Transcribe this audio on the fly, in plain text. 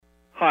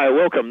Hi,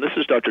 welcome. This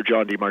is Dr.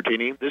 John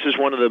DeMartini. This is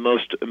one of the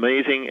most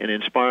amazing and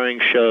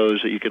inspiring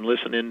shows that you can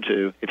listen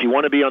into. If you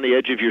want to be on the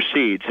edge of your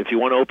seats, if you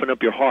want to open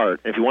up your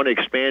heart, if you want to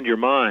expand your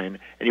mind,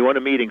 and you want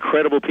to meet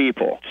incredible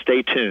people,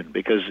 stay tuned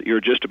because you're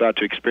just about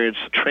to experience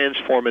a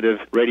transformative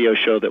radio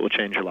show that will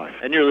change your life.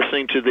 And you're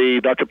listening to the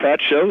Dr.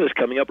 Pat Show that's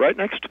coming up right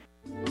next.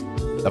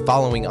 The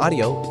following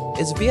audio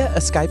is via a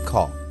Skype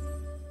call.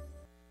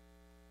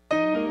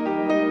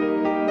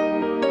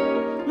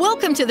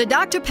 Welcome to the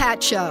Dr.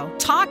 Pat Show.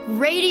 Talk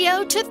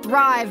radio to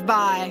thrive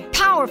by.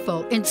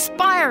 Powerful,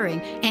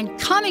 inspiring, and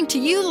coming to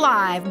you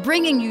live,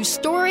 bringing you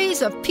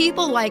stories of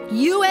people like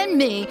you and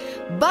me,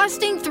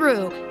 busting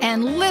through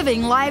and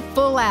living life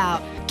full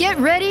out. Get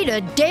ready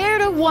to dare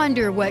to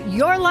wonder what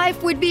your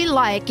life would be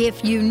like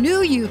if you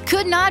knew you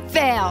could not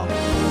fail.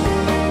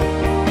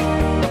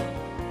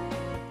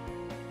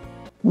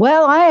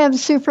 Well, I am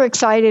super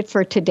excited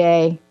for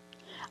today.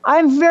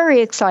 I'm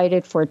very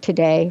excited for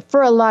today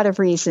for a lot of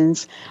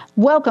reasons.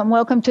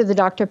 Welcome to the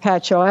Dr.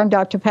 Pat Show. I'm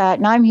Dr. Pat,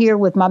 and I'm here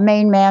with my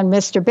main man,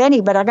 Mr. Benny,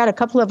 but I got a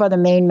couple of other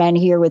main men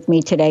here with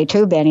me today,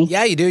 too, Benny.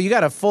 Yeah, you do. You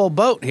got a full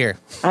boat here.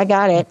 I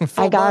got it.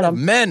 I got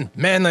them.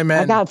 Manly men.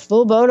 I got a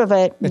full boat of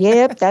it.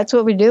 Yep, that's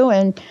what we're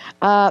doing.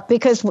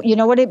 Because you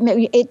know what?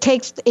 It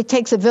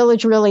takes a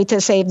village, really, to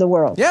save the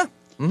world. Yeah.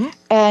 Mm-hmm.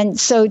 And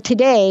so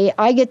today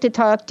I get to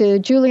talk to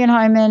Julian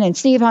Hyman and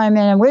Steve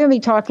Hyman, and we're going to be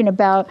talking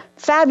about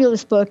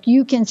fabulous book,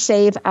 You Can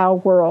Save Our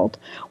World.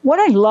 What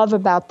I love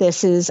about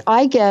this is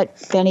I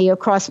get, Benny,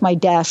 across my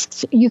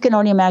desks, you can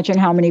only imagine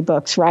how many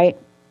books, right?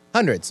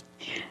 Hundreds.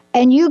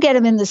 And you get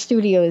them in the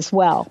studio as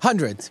well.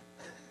 Hundreds.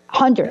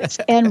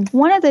 And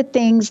one of the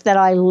things that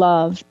I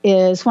love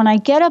is when I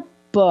get a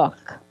book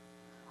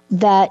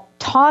that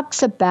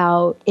talks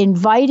about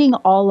inviting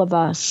all of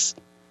us,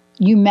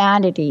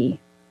 humanity,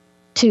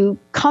 to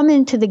come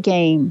into the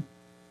game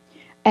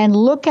and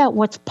look at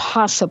what's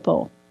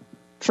possible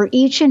for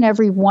each and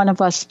every one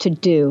of us to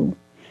do.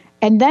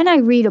 And then I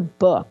read a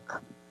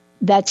book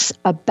that's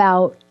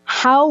about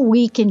how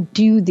we can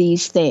do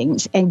these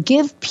things and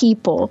give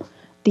people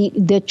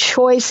the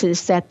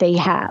choices that they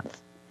have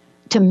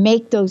to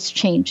make those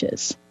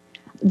changes.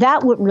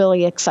 That's what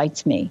really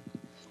excites me.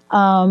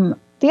 The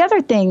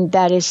other thing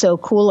that is so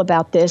cool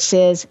about this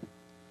is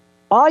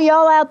all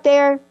y'all out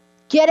there,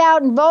 get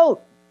out and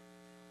vote.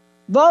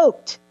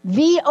 Vote.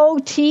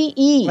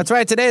 V-O-T-E. That's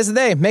right. Today is the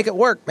day. Make it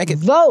work. Make it.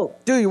 Vote.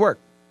 Do your work.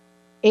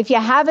 If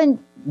you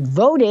haven't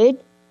voted,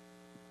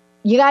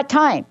 you got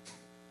time.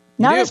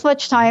 Not as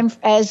much time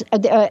as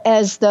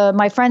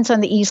my friends on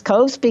the East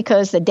Coast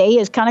because the day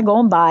is kind of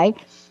going by.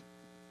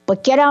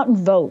 But get out and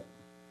vote.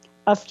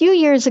 A few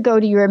years ago,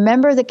 do you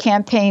remember the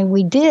campaign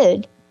we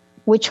did,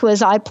 which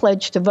was I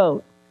Pledge to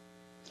Vote?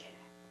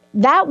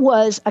 That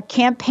was a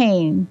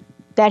campaign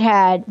that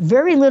had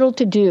very little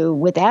to do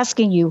with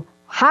asking you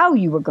how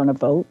you were going to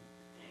vote.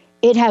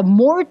 It had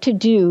more to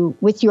do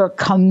with your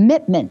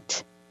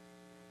commitment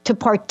to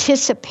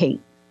participate.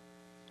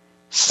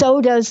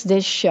 So does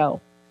this show.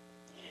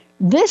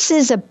 This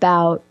is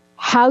about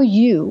how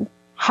you,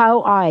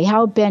 how I,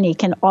 how Benny,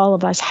 can all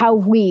of us, how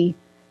we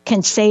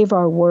can save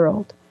our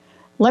world.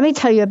 Let me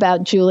tell you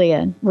about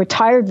Julian,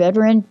 retired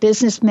veteran,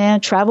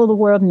 businessman, traveled the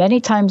world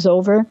many times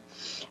over.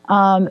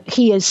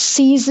 He is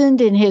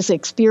seasoned in his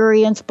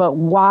experience, but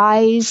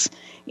wise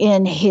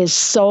in his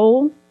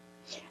soul.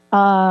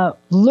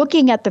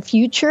 Looking at the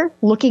future,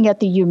 looking at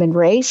the human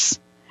race.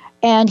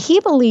 And he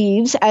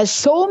believes, as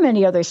so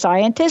many other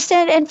scientists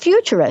and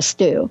futurists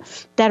do,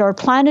 that our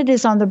planet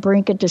is on the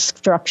brink of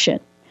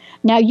destruction.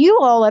 Now, you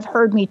all have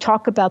heard me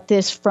talk about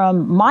this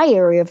from my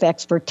area of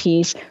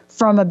expertise,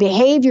 from a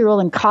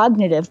behavioral and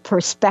cognitive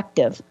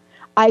perspective.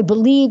 I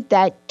believe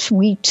that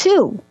we,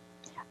 too,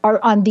 are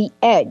on the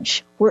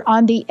edge. We're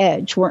on the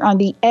edge. We're on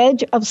the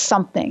edge of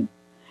something.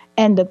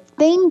 And the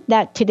thing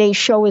that today's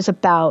show is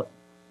about,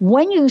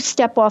 when you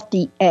step off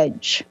the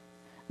edge,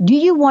 do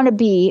you want to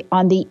be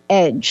on the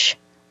edge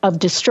of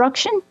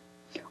destruction,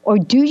 or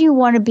do you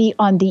want to be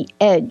on the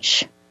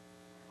edge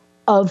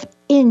of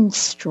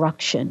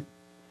instruction?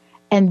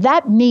 And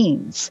that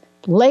means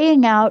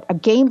laying out a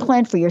game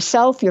plan for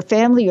yourself, your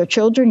family, your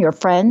children, your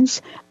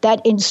friends,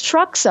 that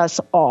instructs us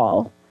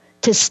all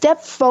to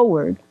step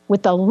forward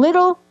with a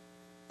little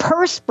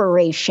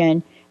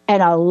perspiration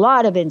and a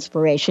lot of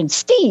inspiration.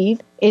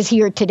 Steve is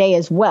here today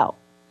as well.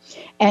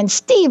 And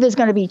Steve is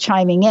going to be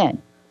chiming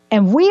in.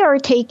 And we are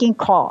taking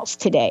calls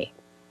today.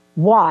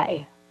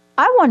 Why?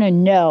 I want to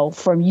know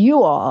from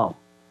you all.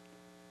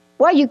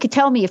 Well, you could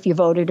tell me if you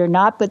voted or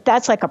not, but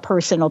that's like a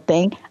personal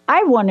thing.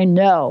 I want to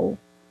know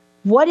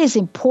what is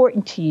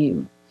important to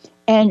you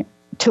and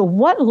to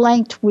what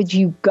length would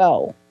you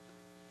go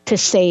to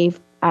save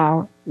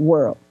our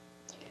world.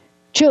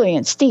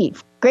 Julian,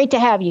 Steve, great to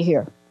have you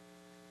here.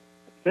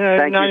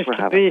 Very nice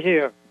to be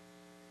here.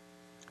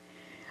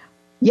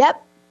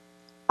 Yep.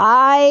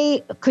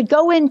 I could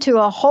go into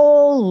a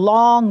whole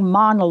long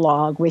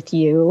monologue with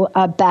you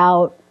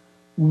about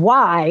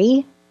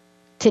why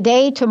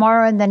today,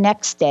 tomorrow, and the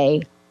next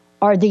day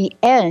are the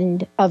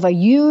end of a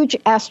huge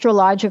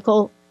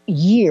astrological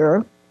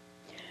year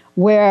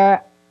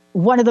where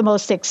one of the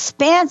most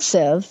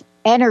expansive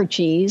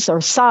energies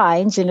or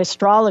signs in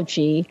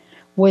astrology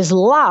was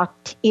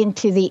locked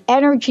into the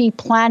energy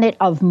planet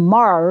of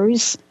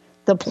Mars,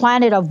 the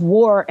planet of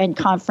war and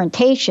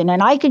confrontation.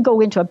 And I could go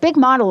into a big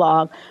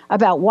monologue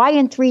about why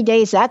in 3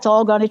 days that's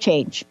all going to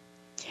change.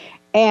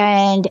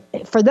 And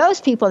for those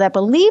people that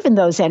believe in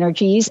those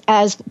energies,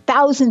 as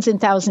thousands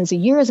and thousands of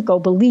years ago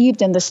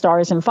believed in the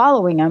stars and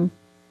following them,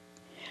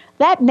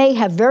 that may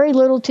have very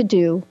little to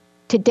do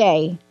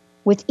today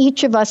with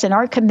each of us and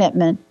our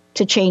commitment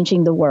to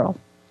changing the world.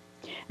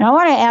 And I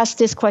want to ask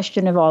this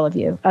question of all of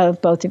you, of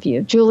both of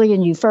you.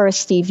 Julian, you first.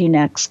 Steve, you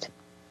next.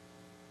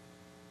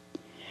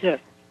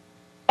 Yes.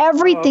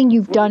 Everything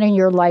you've done in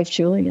your life,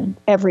 Julian,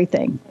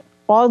 everything,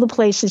 all the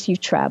places you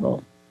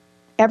travel,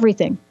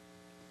 everything.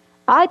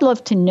 I'd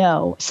love to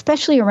know,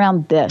 especially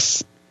around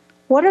this,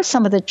 what are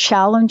some of the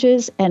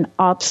challenges and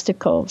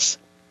obstacles?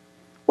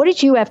 What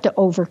did you have to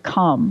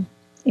overcome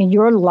in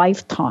your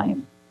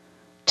lifetime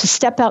to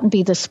step out and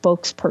be the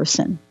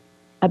spokesperson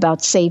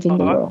about saving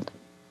the world?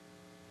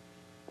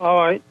 All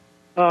right.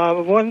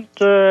 One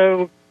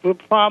the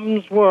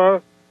problems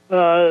were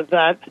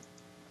that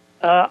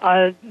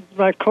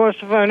my course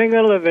of earning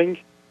a living,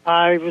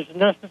 I was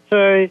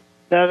necessary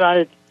that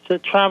I to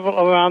travel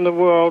around the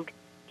world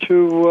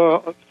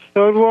to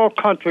third world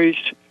countries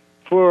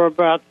for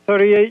about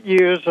 38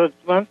 years, a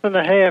month and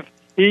a half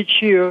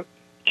each year,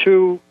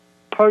 to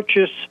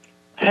purchase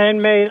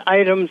handmade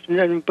items and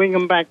then bring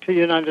them back to the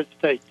United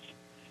States.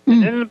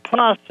 And in the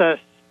process,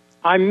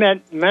 I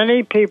met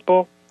many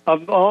people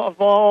of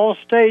all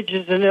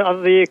stages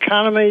of the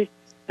economy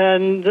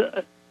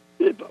and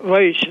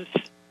races.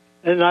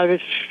 And I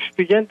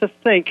began to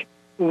think,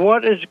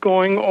 what is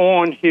going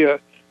on here?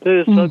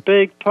 There's a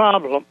big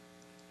problem.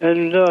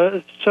 And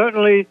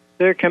certainly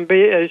there can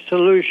be a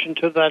solution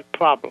to that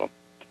problem.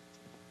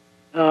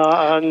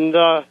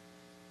 I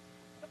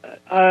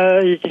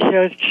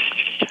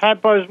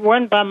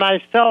went by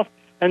myself,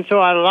 and so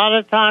I had a lot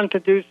of time to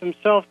do some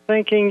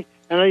self-thinking,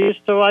 and I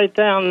used to write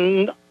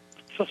down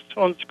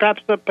on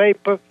scraps of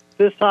paper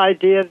this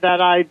idea,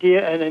 that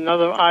idea, and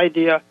another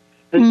idea,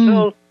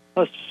 until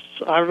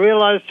I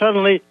realized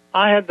suddenly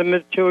I had the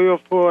material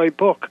for a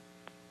book.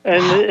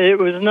 And it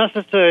was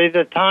necessary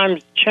that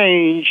times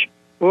change,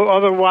 or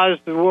otherwise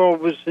the world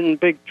was in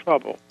big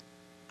trouble.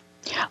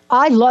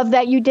 I love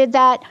that you did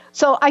that.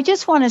 So I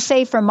just want to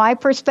say, from my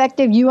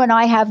perspective, you and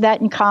I have that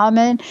in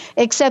common,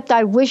 except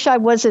I wish I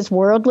was as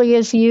worldly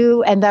as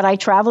you and that I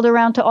traveled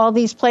around to all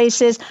these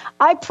places.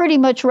 I pretty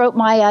much wrote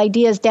my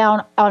ideas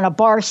down on a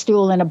bar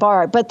stool in a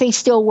bar, but they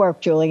still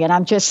work, Julian.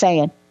 I'm just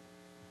saying.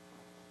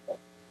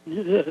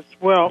 Yes,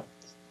 well,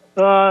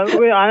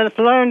 I've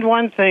learned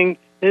one thing,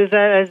 is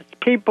that as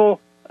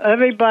people,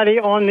 everybody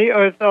on the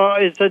earth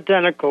is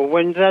identical.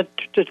 When that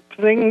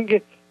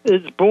thing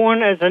is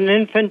born as an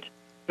infant,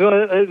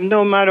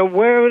 no matter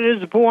where it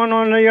is born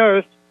on the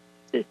earth,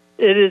 it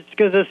is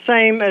the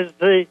same as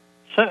the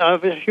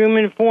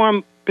human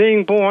form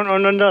being born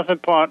on another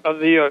part of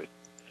the earth.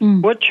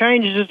 What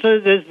changes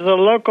is the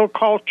local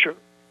culture.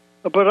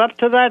 But up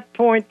to that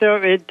point,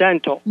 they're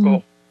identical.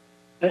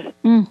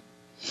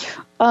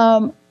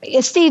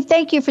 Steve,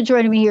 thank you for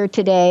joining me here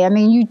today. I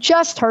mean, you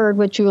just heard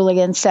what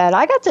Julian said.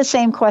 I got the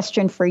same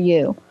question for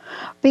you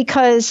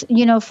because,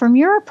 from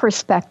your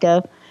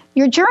perspective,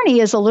 your journey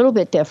is a little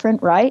bit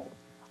different, right?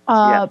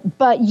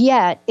 But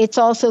yet it's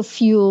also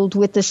fueled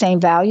with the same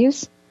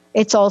values.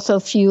 It's also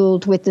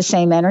fueled with the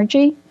same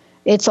energy.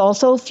 It's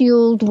also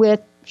fueled with,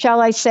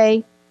 shall I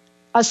say,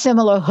 a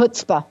similar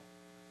chutzpah.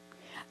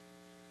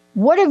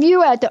 What have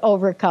you had to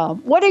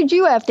overcome? What did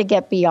you have to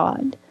get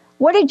beyond?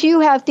 What did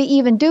you have to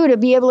even do to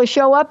be able to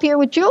show up here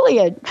with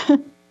Julian?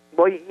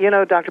 Well,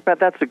 Dr. Pat,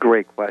 that's a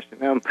great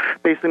question.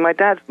 Basically, my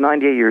dad's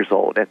 98 years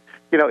old, and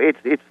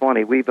it's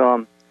funny. We've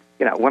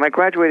when I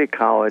graduated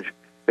college,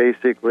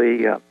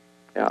 basically,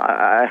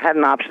 I had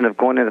an option of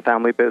going into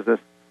family business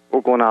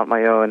or going out on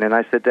my own. And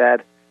I said,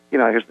 Dad, he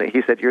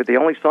said, you're the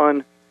only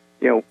son.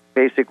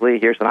 Basically,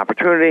 here's an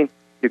opportunity.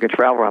 You can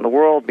travel around the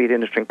world, meet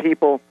interesting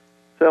people.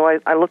 So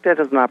I looked at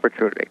it as an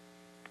opportunity.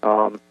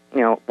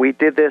 We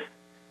did this.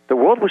 The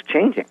world was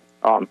changing.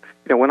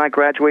 When I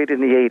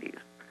graduated in the 80s,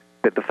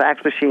 the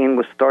fax machine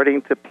was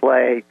starting to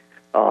play.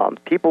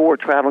 People were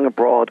traveling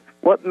abroad.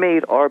 What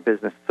made our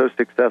business so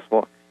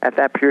successful at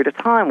that period of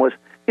time was,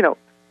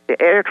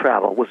 air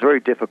travel was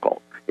very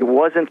difficult. It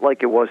wasn't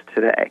like it was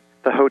today.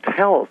 The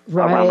hotels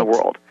around the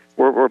world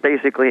were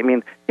basically,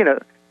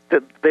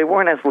 they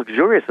weren't as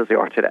luxurious as they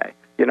are today.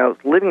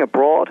 Living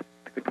abroad,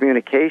 the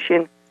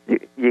communication,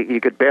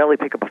 you could barely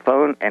pick up a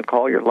phone and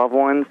call your loved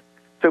ones.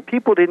 So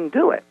people didn't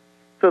do it.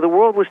 So the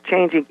world was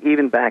changing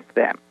even back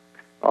then.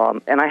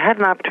 And I had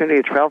an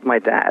opportunity to travel with my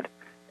dad.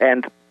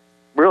 And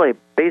really,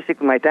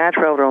 basically, my dad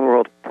traveled around the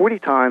world 40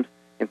 times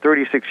in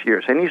 36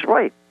 years. And he's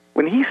right.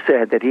 When he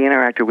said that he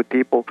interacted with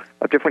people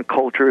of different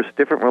cultures,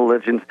 different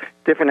religions,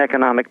 different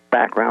economic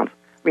backgrounds,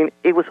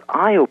 it was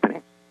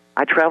eye-opening.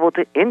 I traveled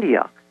to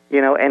India,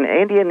 and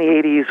India in the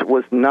 80s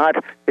was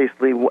not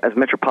basically as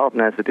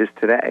metropolitan as it is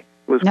today.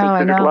 It was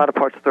considered a lot of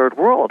parts of the third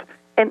world.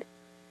 And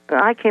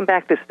I came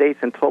back to the States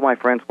and told my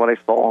friends what I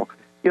saw.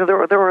 There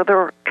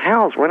were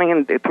cows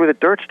running through the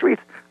dirt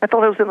streets. I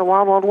thought I was in the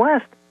Wild Wild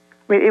West.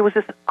 I mean, it was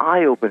just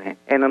eye-opening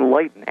and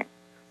enlightening.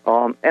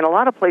 And a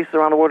lot of places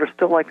around the world are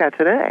still like that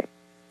today.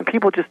 And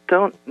people just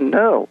don't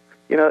know.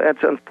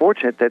 It's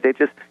unfortunate that they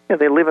just,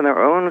 they live in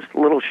their own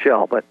little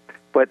shell. But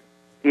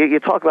you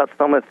talk about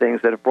some of the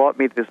things that have brought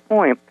me to this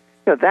point.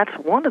 That's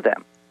one of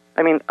them.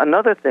 I mean,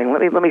 another thing.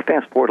 Let me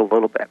fast forward a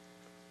little bit.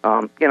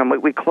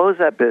 We closed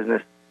that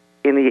business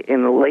in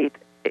the late,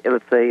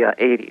 let's say,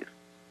 80s.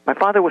 My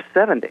father was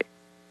 70.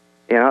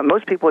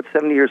 Most people at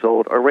 70 years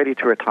old are ready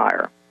to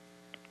retire.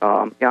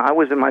 I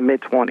was in my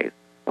mid-20s.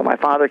 But my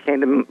father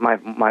came to my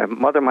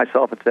mother and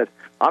myself and said,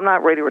 I'm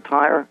not ready to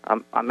retire.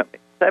 I'm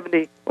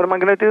 70. What am I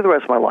going to do the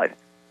rest of my life?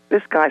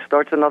 This guy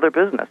starts another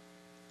business.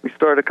 We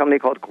started a company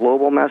called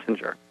Global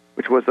Messenger,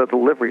 which was a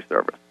delivery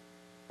service.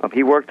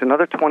 He worked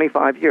another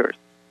 25 years.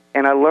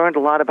 And I learned a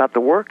lot about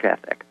the work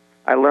ethic.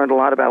 I learned a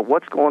lot about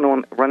what's going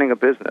on running a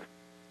business.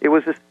 It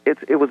was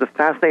a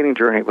fascinating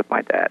journey with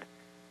my dad.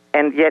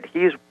 And yet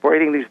he's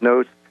writing these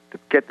notes to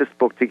get this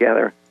book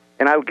together.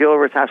 And I would go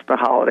over his house for the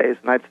holidays,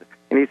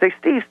 and he'd say,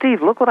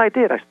 Steve, look what I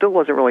did. I still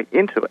wasn't really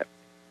into it.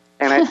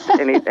 And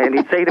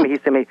he'd say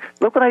to me,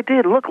 look what I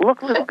did. Look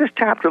this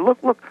chapter.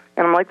 Look.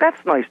 And I'm like,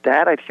 that's nice,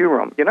 Dad. I'd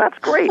humor him. That's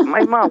great.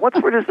 My mom, what's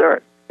for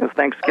dessert? It was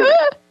Thanksgiving.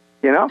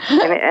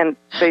 And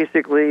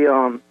basically,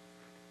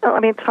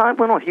 time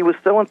went on. He was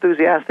so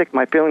enthusiastic.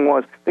 My feeling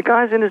was, the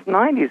guy's in his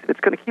 90s. If it's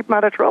going to keep him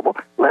out of trouble,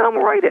 let him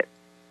write it.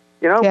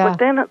 Yeah.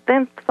 But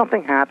then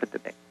something happened to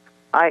me.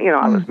 I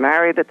was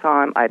married at the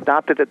time. I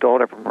adopted a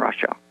daughter from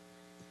Russia.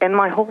 And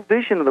my whole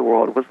vision of the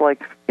world was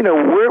like,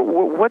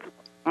 what's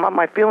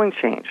my feeling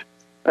changed,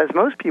 as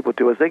most people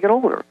do as they get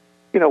older.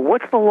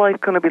 What's the life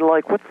going to be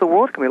like? What's the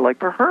world going to be like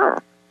for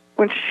her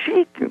when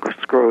she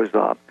grows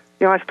up?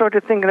 I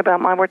started thinking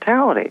about my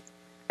mortality,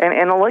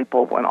 and a light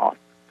bulb went off.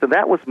 So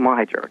that was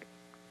my journey.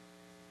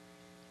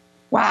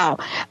 Wow.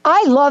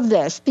 I love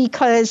this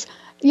because,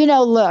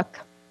 look,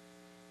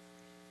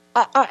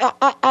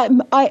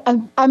 I'm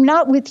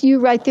not with you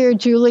right there,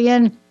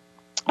 Julian.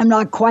 I'm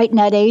not quite in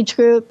that age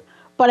group,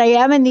 but I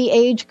am in the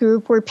age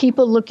group where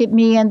people look at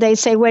me and they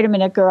say, wait a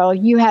minute, girl,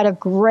 you had a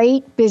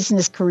great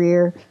business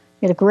career.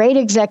 You had a great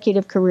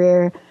executive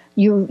career.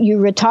 You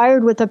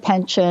retired with a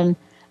pension.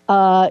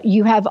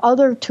 You have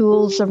other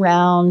tools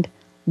around.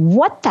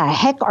 What the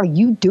heck are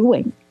you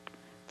doing?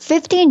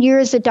 15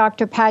 years at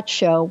Dr. Pat's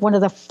show, one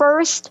of the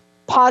first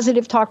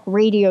positive talk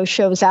radio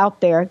shows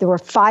out there. There were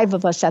 5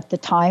 of us at the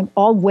time,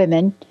 all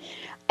women.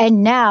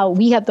 And now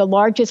we have the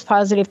largest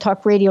positive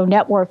talk radio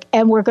network,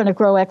 and we're going to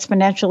grow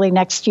exponentially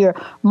next year.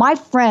 My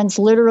friends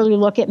literally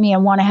look at me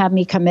and want to have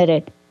me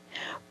committed.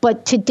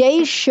 But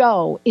today's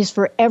show is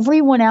for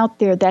everyone out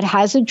there that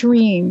has a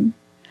dream,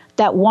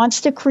 that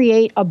wants to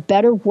create a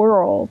better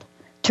world,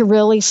 to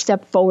really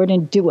step forward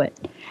and do it.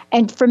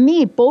 And for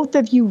me, both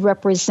of you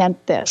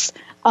represent this.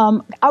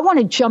 I want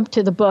to jump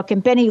to the book.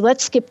 And Benny,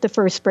 let's skip the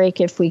first break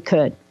if we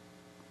could.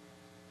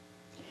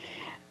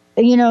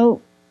 I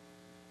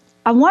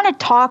want to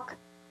talk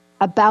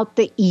about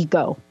the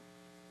ego,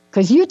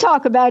 because you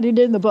talk about it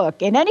in the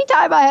book. And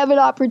anytime I have an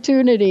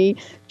opportunity,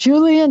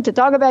 Julian, to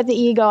talk about the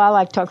ego, I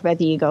like to talk about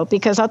the ego,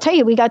 because I'll tell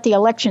you, we got the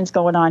elections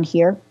going on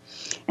here,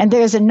 and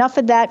there's enough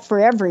of that for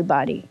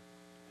everybody.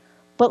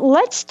 But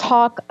let's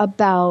talk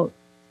about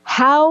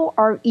how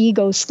our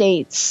ego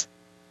states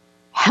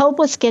help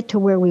us get to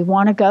where we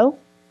want to go,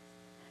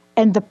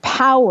 and the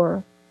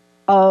power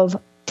of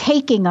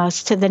taking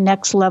us to the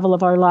next level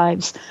of our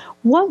lives.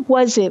 What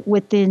was it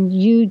within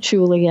you,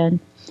 Julian,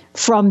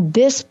 from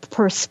this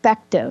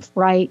perspective,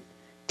 right,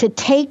 to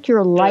take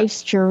your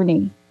life's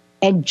journey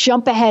and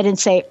jump ahead and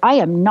say, I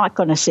am not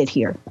going to sit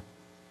here?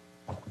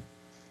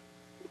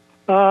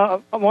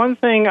 One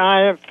thing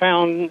I have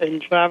found in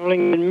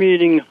traveling and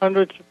meeting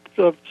hundreds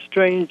of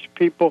strange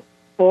people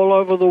all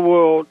over the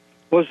world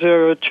was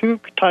there are 2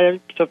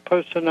 types of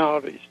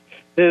personalities.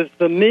 There's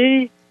the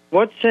me,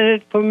 what's in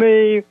it for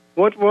me,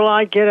 what will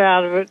I get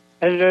out of it,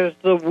 and there's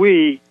the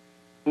we,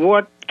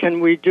 what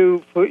can we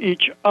do for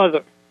each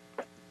other.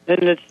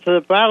 And it's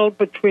the battle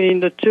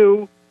between the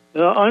two.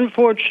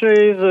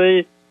 Unfortunately,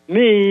 the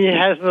me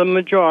has the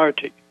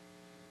majority.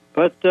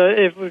 But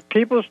if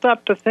people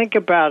stop to think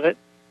about it,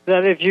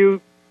 that if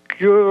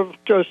your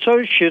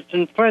associates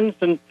and friends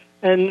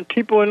and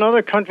people in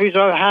other countries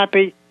are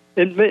happy,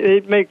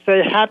 it makes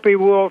a happy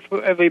world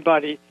for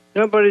everybody.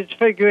 Nobody's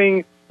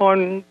figuring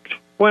on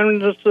when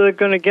they're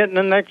going to get in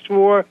the next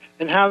war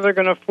and how they're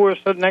going to force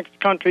the next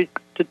country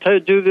to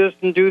do this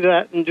and do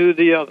that and do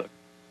the other.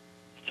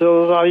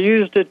 So I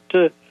used it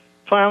to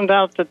find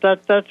out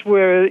that's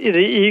where the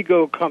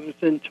ego comes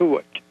into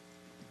it.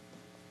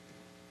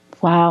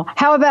 Wow.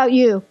 How about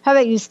you? How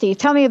about you, Steve?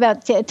 Tell me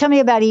about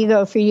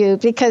ego for you,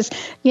 because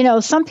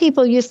some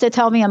people used to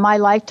tell me in my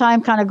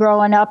lifetime, kind of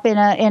growing up in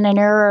an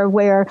era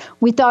where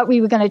we thought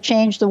we were going to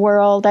change the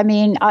world. I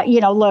mean,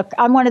 look,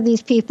 I'm one of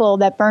these people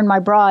that burned my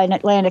bra in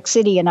Atlantic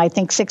City in I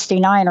think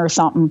 '69 or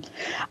something.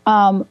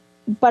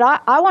 But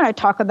I want to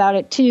talk about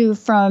it too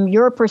from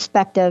your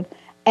perspective.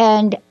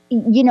 And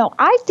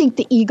I think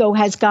the ego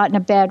has gotten a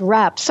bad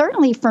rap,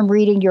 certainly from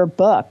reading your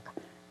book.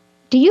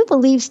 Do you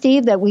believe,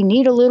 Steve, that we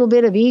need a little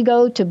bit of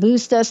ego to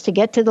boost us to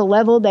get to the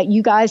level that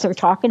you guys are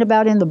talking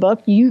about in the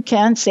book? You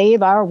can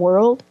save our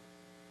world?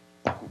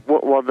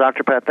 Well,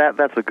 Dr. Pat,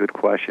 that's a good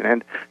question.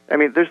 And, I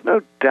mean, there's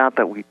no doubt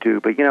that we do.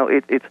 But,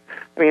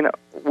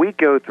 we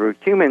go through,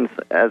 humans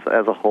as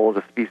a whole, as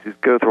a species,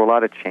 go through a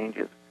lot of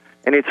changes.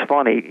 And it's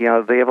funny,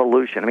 the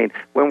evolution. I mean,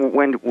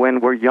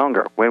 when we're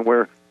younger, when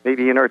we're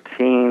maybe in our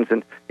teens,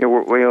 and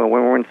when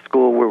we're in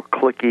school, we're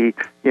cliquey,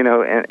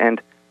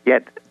 and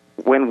yet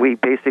when we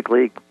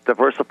basically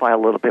diversify a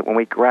little bit, when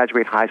we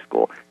graduate high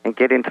school and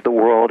get into the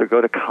world or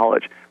go to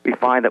college, we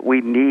find that we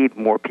need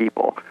more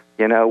people,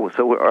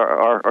 so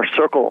our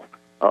circle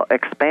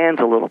expands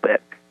a little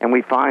bit, and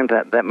we find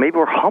that maybe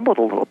we're humbled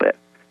a little bit,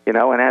 and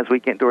as we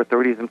get into our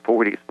 30s and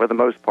 40s, for the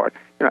most part,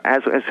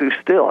 as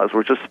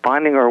we're just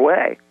finding our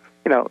way,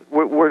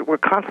 we're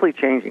constantly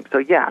changing. So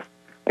yes,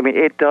 I mean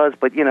it does,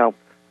 but you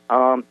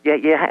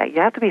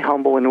have to be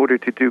humble in order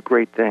to do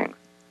great things.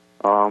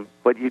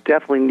 But you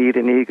definitely need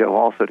an ego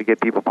also to get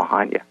people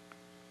behind you.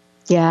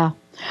 Yeah.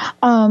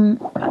 Here,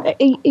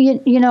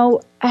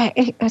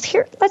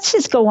 let's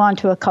just go on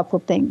to a couple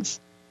things.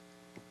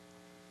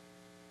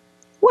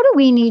 What do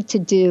we need to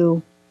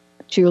do,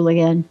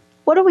 Julian?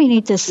 What do we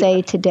need to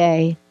say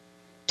today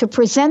to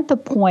present the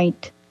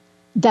point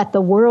that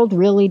the world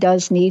really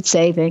does need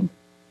saving,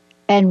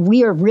 and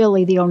we are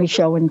really the only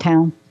show in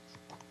town?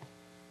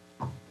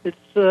 It's,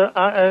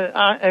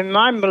 in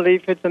my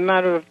belief, it's a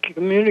matter of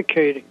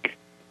communicating.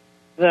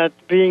 That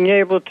being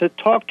able to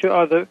talk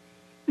to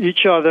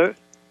each other,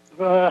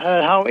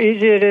 how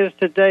easy it is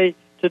today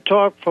to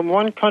talk from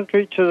one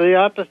country to the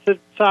opposite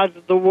side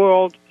of the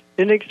world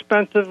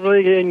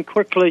inexpensively and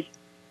quickly,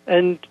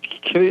 and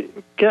to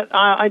get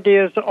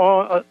ideas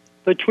all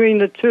between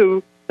the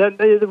two that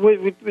we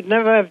would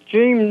never have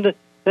dreamed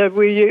that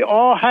we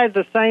all had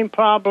the same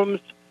problems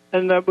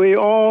and that we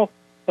all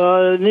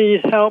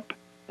need help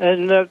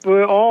and that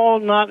we're all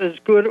not as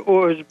good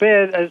or as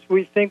bad as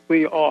we think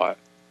we are.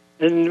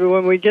 And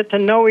when we get to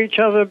know each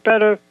other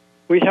better,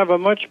 we have a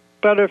much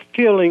better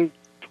feeling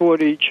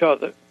toward each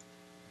other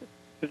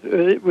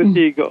with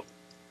ego.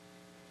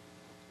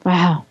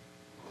 Wow.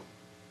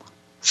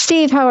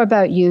 Steve, how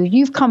about you?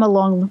 You've come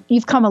along,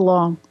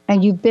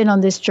 and you've been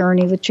on this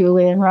journey with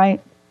Julian, right?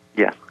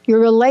 Yeah.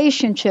 Your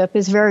relationship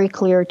is very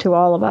clear to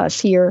all of us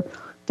here,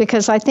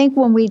 because I think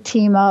when we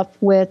team up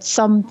with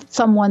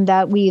someone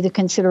that we either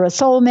consider a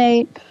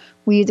soulmate,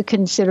 we either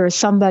consider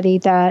somebody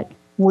that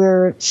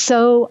we're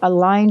so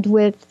aligned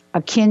with,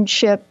 a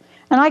kinship,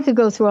 and I could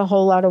go through a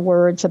whole lot of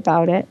words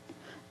about it.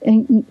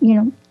 And,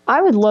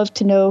 I would love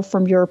to know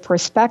from your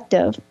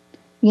perspective,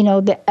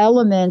 the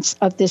elements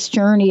of this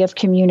journey of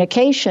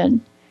communication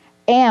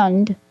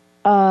and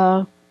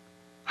how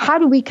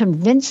do we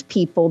convince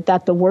people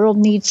that the world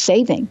needs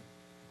saving?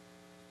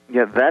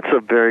 Yeah, that's a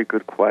very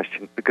good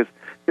question because,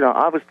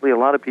 obviously a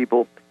lot of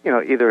people,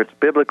 either it's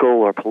biblical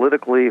or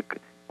politically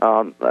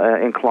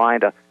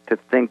inclined to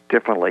think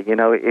differently.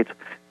 It's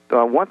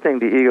one thing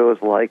the ego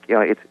is like,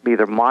 it's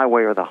either my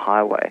way or the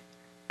highway.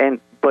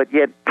 But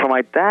yet for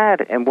my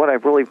dad and what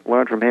I've really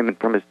learned from him and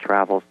from his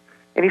travels,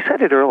 and he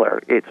said it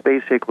earlier, it's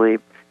basically,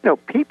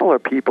 people are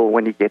people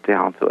when you get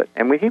down to it.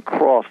 And when he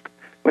crossed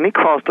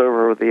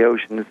over the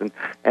oceans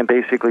and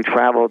basically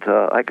traveled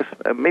to, I guess,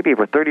 maybe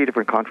over 30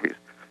 different countries,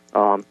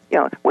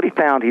 what he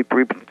found, he'd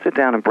sit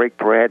down and break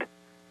bread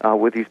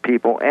with these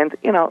people. And,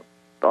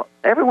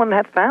 everyone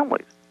had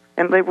families.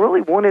 And they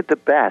really wanted the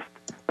best.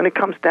 When it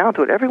comes down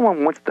to it,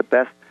 everyone wants the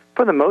best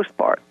for the most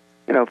part,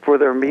 for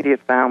their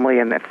immediate family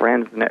and their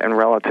friends and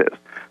relatives.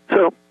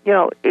 So,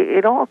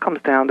 it all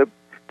comes down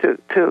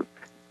to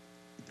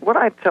what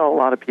I tell a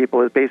lot of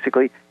people is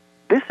basically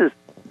this is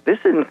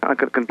not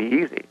going to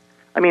be easy.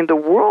 I mean, the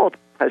world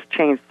has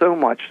changed so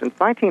much. Since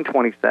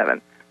 1927,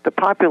 the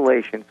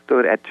population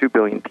stood at 2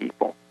 billion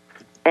people.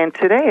 And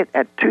today,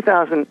 at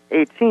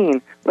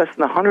 2018, less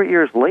than 100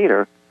 years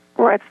later,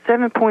 we're at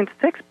 7.6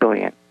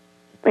 billion.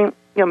 I mean,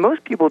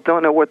 most people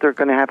don't know what they're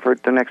going to have for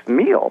their next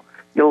meal,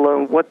 let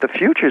alone what the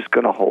future is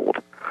going to hold.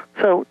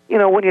 So,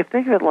 when you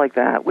think of it like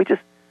that, we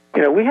just,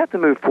 we have to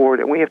move forward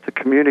and we have to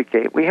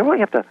communicate. We really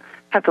have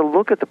to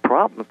look at the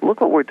problems,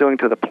 look what we're doing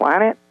to the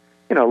planet,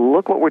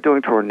 look what we're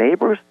doing to our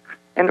neighbors,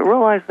 and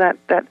realize that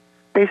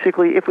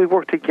basically if we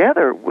work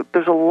together,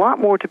 there's a lot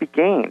more to be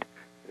gained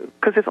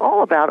because it's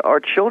all about our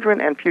children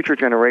and future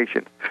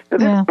generations.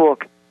 This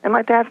book, and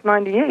my dad's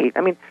 98,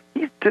 I mean,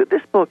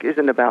 this book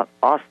isn't about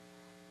us.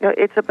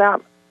 It's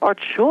about our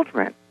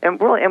children. And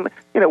really,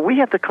 we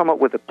have to come up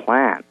with a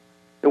plan.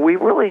 We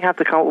really have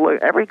to come up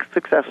with, every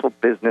successful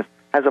business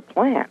has a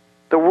plan.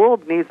 The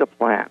world needs a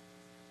plan.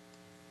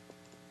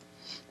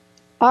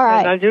 All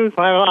right. And I do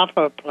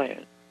offer a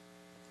plan.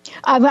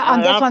 That's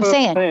what I'm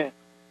saying. Plan.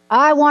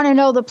 I want to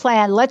know the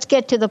plan. Let's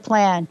get to the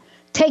plan.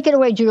 Take it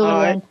away,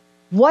 Julian. Right.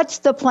 What's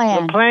the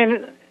plan?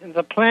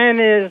 The plan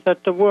is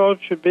that the world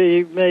should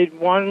be made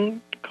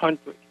one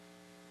country.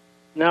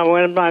 Now,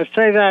 when I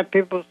say that,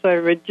 people say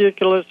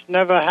ridiculous,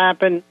 never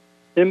happened,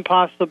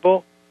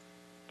 impossible.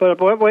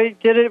 But we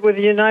did it with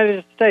the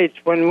United States.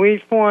 When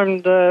we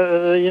formed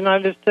the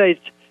United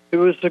States, it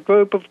was a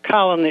group of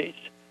colonies.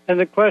 And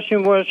the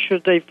question was,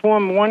 should they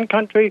form one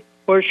country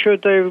or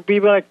should they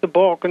be like the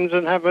Balkans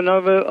and have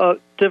another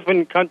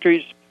different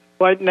countries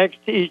right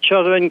next to each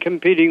other and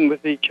competing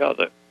with each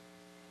other?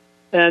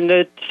 And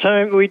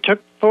we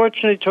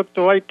fortunately took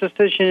the right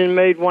decision and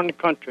made one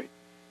country.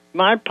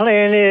 My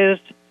plan is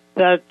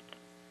that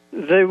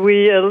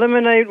we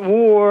eliminate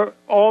war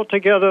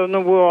altogether in the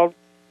world,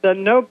 that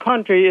no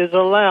country is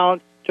allowed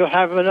to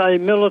have a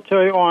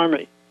military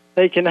army.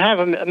 They can have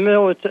a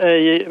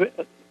military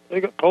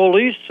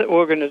police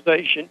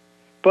organization,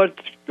 but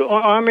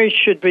armies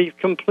should be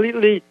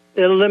completely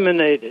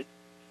eliminated.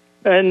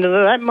 And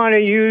that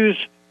money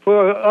used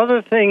for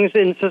other things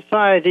in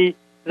society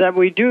that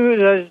we do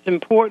that is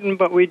important,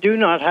 but we do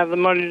not have the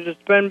money to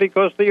spend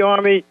because the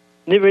Army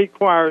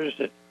requires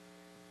it.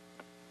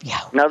 Yeah.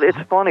 Now, it's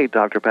funny,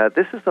 Dr. Pat.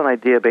 This is an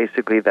idea,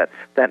 basically, that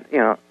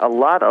a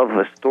lot of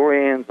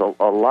historians,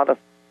 a lot of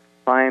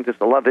scientists,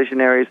 a lot of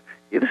visionaries,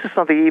 this is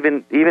something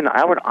even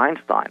Albert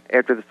Einstein,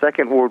 after the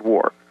Second World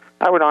War.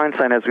 Albert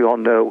Einstein, as we all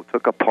know,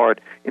 took apart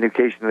in the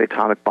creation of the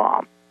atomic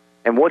bomb.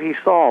 And what he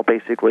saw,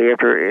 basically,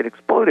 after it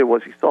exploded,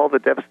 was he saw the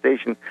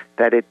devastation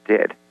that it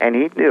did. And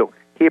he knew.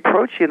 He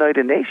approached the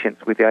United Nations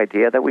with the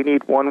idea that we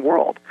need one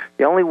world.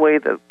 The only way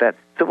that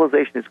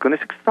civilization is going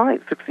to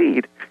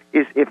succeed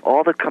is if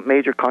all the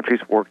major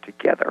countries work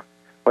together.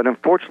 But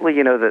unfortunately,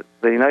 the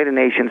United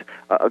Nations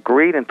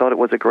agreed and thought it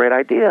was a great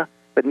idea,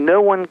 but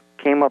no one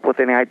came up with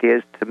any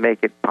ideas to make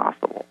it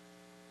possible.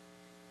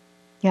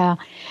 Yeah.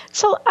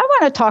 So I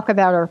want to talk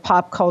about our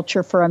pop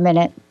culture for a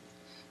minute,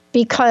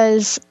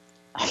 because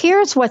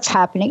here's what's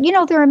happening.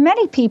 There are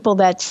many people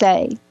that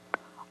say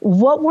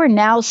what we're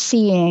now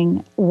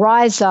seeing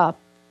rise up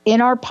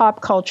in our pop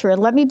culture, and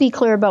let me be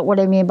clear about what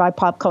I mean by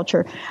pop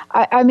culture.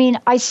 I mean,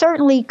 I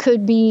certainly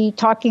could be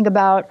talking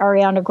about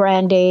Ariana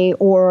Grande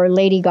or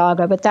Lady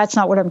Gaga, but that's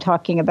not what I'm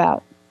talking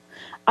about.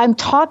 I'm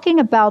talking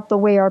about the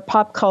way our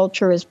pop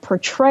culture is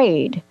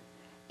portrayed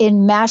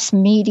in mass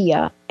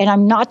media, and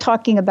I'm not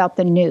talking about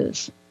the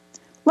news.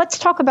 Let's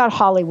talk about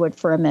Hollywood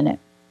for a minute.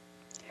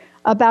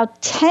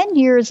 About 10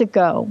 years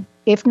ago,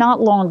 if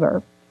not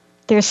longer,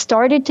 there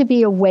started to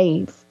be a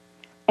wave,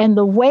 and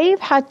the wave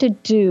had to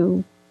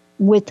do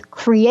with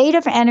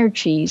creative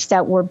energies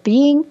that were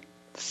being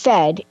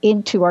fed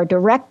into our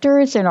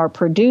directors and our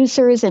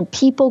producers and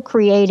people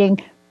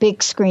creating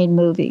big screen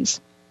movies.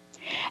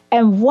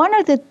 And one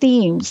of the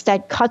themes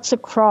that cuts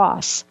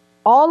across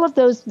all of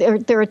those,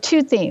 there are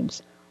two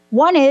themes.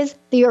 One is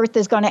the earth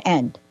is going to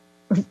end.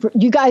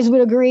 You guys would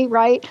agree,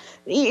 right?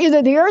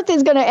 Either the earth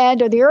is going to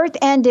end or the earth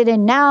ended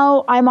and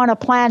now I'm on a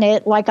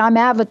planet like I'm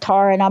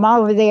Avatar and I'm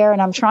over there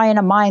and I'm trying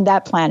to mine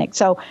that planet.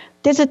 So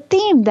there's a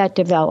theme that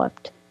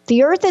developed.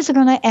 The earth is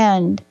going to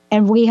end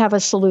and we have a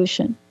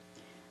solution.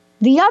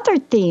 The other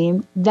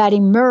theme that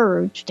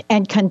emerged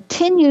and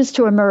continues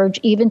to emerge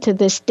even to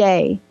this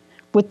day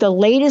with the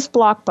latest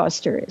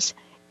blockbusters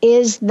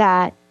is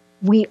that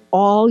we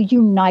all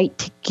unite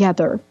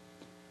together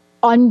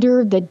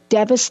under the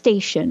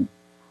devastation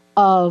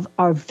of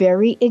our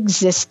very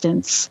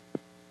existence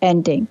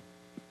ending.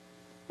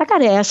 I got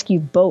to ask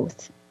you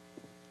both.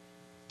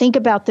 Think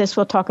about this.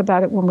 We'll talk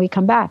about it when we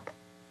come back.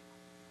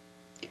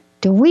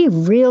 Do we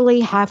really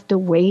have to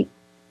wait,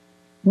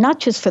 not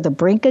just for the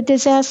brink of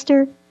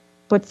disaster,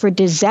 but for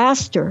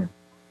disaster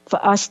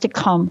for us to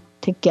come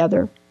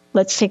together?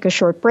 Let's take a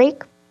short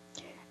break,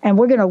 and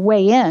we're going to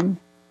weigh in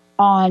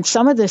on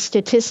some of the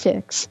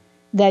statistics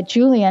that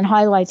Julian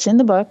highlights in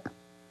the book.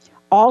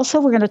 Also,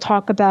 we're going to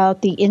talk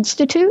about the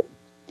Institute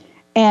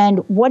and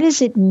what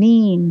does it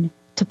mean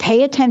to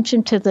pay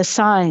attention to the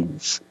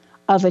signs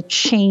of a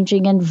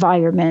changing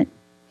environment.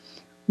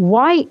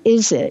 Why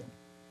is it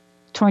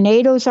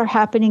tornadoes are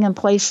happening in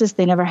places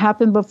they never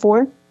happened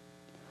before?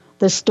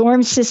 The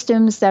storm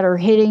systems that are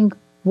hitting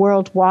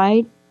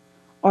worldwide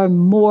are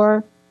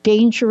more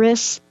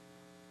dangerous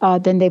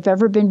than they've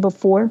ever been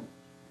before.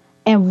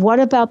 And what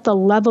about the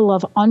level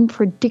of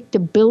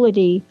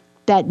unpredictability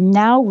that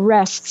now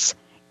rests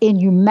in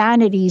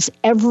humanity's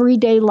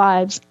everyday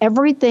lives?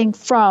 Everything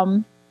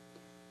from,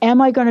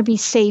 am I going to be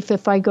safe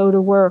if I go to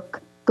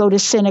work, go to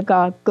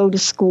synagogue, go to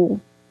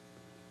school?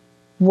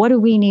 What do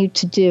we need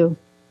to do?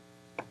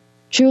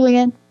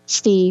 Julian,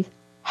 Steve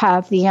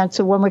have the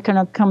answer. When we're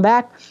going to come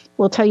back,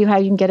 we'll tell you how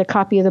you can get a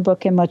copy of the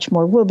book and much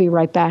more. We'll be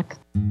right back.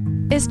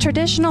 Is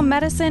traditional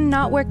medicine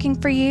not working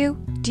for you?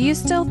 Do you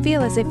still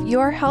feel as if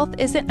your health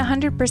isn't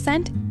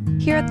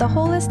 100%? Here at the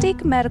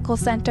Holistic Medical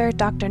Center,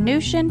 Dr.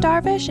 Nushin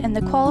Darvish and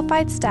the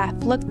qualified staff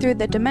look through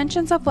the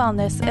dimensions of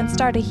wellness and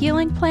start a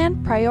healing plan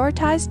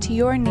prioritized to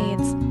your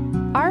needs.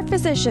 Our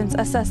physicians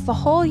assess the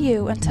whole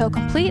you until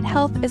complete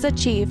health is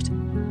achieved.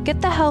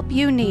 Get the help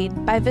you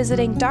need by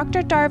visiting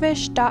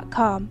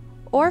drdarvish.com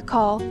or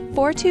call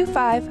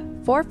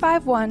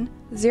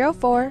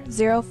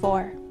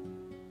 425-451-0404.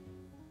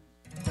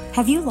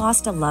 Have you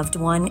lost a loved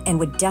one and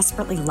would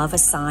desperately love a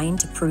sign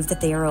to prove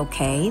that they are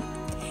okay?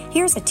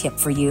 Here's a tip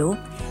for you.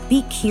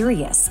 Be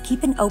curious.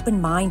 Keep an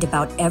open mind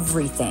about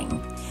everything.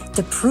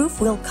 The proof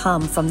will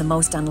come from the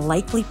most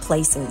unlikely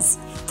places.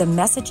 The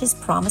messages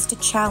promise to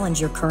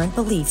challenge your current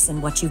beliefs in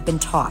what you've been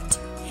taught.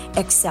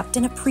 Accept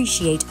and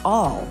appreciate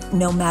all,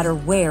 no matter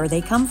where they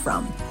come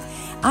from.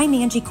 I'm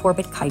Angie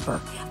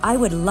Corbett-Kuiper. I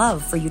would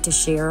love for you to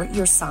share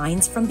your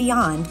signs from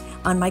beyond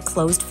on my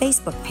closed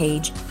Facebook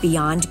page,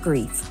 Beyond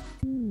Grief.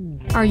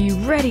 Are you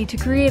ready to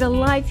create a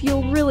life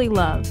you'll really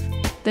love?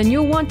 Then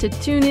you'll want to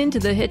tune in to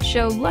the hit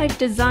show Life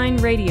Design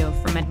Radio,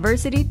 From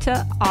Adversity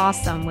to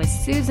Awesome with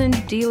Susan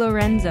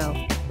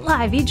DiLorenzo,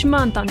 live each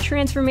month on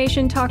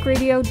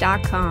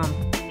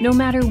TransformationTalkRadio.com. No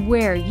matter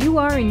where you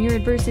are in your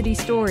adversity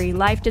story,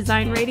 Life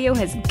Design Radio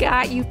has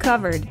got you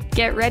covered.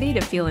 Get ready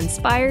to feel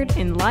inspired,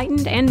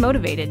 enlightened, and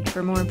motivated.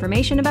 For more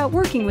information about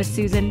working with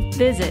Susan,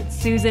 visit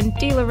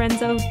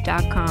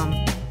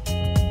SusanDiLorenzo.com.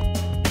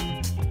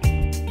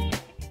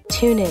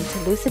 Tune in to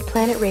Lucid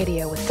Planet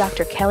Radio with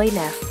Dr. Kelly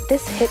Neff.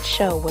 This hit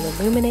show will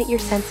illuminate your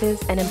senses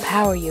and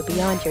empower you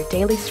beyond your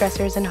daily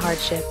stressors and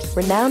hardships.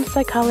 Renowned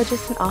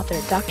psychologist and author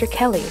Dr.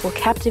 Kelly will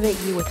captivate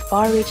you with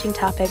far-reaching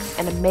topics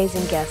and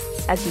amazing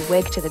guests as you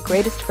wake to the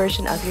greatest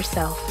version of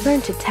yourself.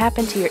 Learn to tap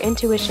into your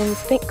intuitions,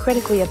 think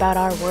critically about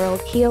our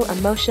world, heal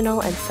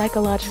emotional and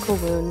psychological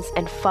wounds,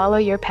 and follow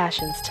your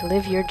passions to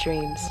live your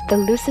dreams. The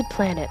Lucid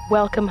Planet.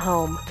 Welcome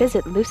home.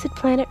 Visit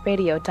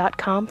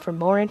lucidplanetradio.com for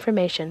more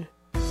information.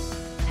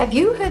 Have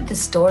you heard the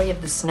story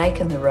of the snake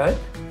and the rope?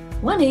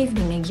 One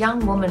evening, a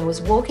young woman was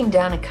walking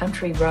down a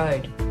country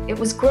road. It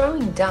was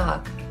growing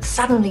dark.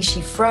 Suddenly, she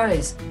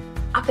froze.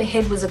 Up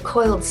ahead was a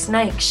coiled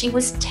snake. She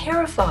was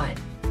terrified.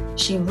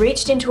 She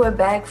reached into her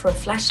bag for a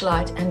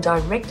flashlight and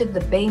directed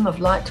the beam of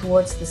light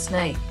towards the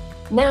snake.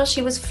 Now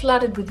she was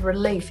flooded with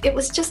relief. It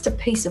was just a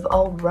piece of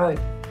old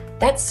rope.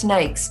 That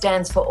snake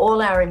stands for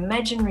all our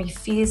imaginary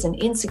fears and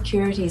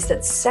insecurities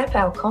that sap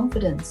our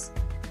confidence.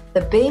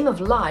 The beam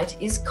of light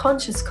is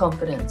conscious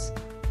confidence.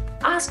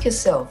 Ask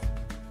yourself,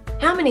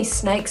 how many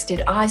snakes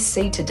did I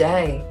see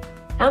today?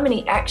 How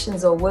many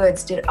actions or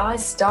words did I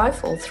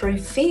stifle through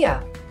fear?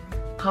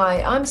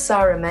 Hi, I'm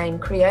Sarah Main,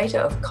 creator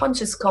of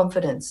Conscious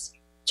Confidence.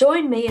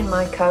 Join me and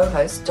my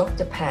co-host,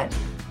 Dr. Pat,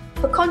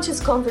 for Conscious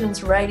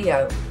Confidence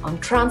Radio on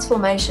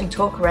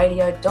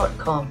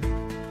TransformationTalkRadio.com.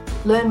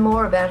 Learn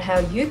more about how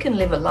you can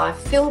live a life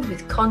filled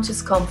with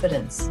conscious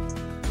confidence.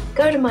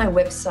 Go to my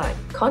website,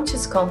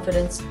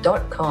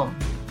 ConsciousConfidence.com.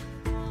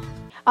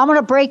 I'm going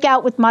to break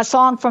out with my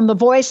song from The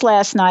Voice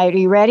last night. Are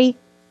you ready,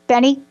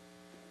 Benny?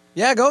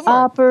 Yeah, go for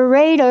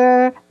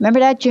Operator.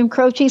 Remember that Jim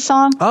Croce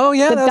song? Oh,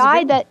 yeah. The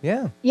guy that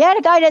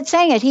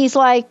sang it, he's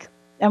like,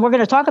 and we're going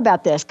to talk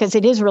about this because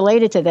it is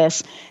related to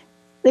this.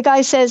 The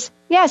guy says,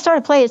 yeah, I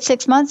started playing it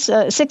 6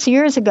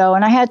 years ago,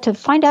 and I had to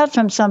find out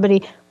from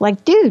somebody,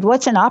 like, dude,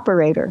 what's an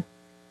operator?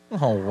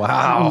 Oh,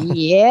 wow.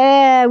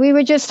 Yeah, we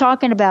were just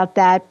talking about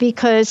that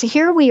because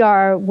here we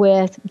are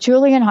with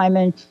Julian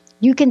Hyman.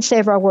 You Can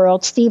Save Our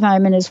World, Steve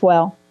Hyman as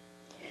well.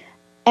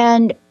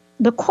 And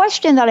the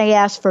question that I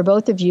asked for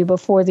both of you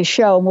before the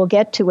show, and we'll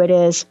get to it,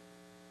 is,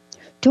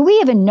 do we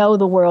even know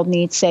the world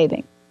needs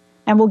saving?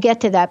 And we'll get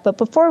to that. But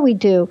before we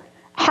do,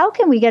 how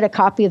can we get a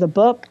copy of the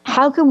book?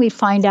 How can we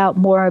find out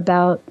more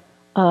about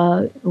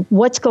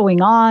what's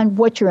going on,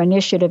 what your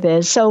initiative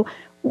is? So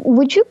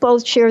would you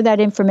both share that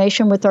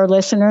information with our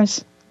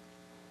listeners?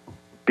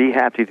 Be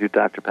happy to,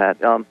 Dr. Pat.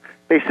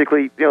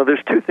 Basically,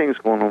 there's two things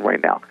going on right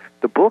now.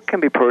 The book can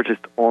be purchased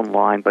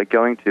online by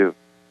going to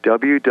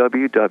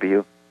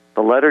www,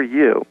 the letter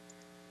U,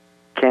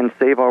 Can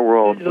Save Our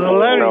World. The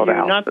letter U,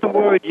 not the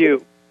word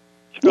U.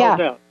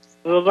 Spelled out.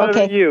 The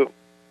letter U.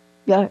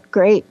 Yeah,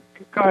 great.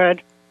 Go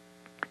ahead.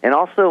 And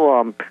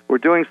also, we're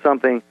doing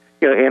something,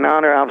 in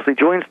honor, obviously,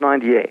 Julian's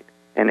 98.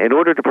 And in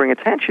order to bring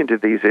attention to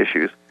these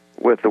issues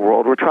with the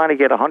world, we're trying to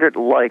get 1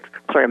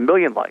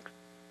 million likes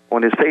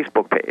on his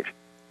Facebook page.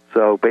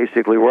 So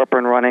basically, we're up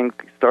and running.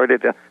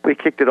 We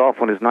kicked it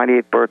off on his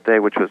 98th birthday,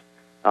 which was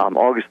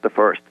August the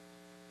 1st.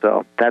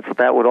 So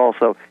that would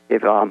also,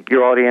 if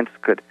your audience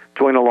could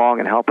join along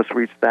and help us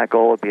reach that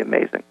goal, it'd be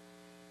amazing.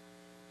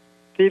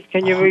 Steve,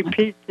 can you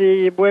repeat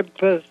the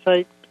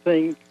website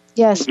thing?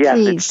 Yes, yes,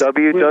 please. It's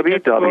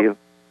www,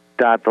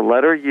 the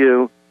letter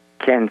U,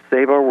 Can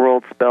Save Our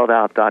World spelled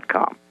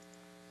out.com.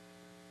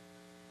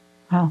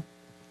 Wow.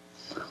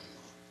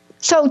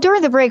 So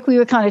during the break, we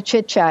were kind of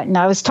chit-chatting.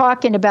 I was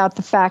talking about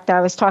the fact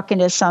I was talking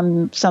to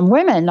some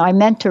women. I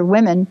mentor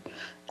women,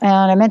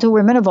 and I mentor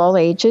women of all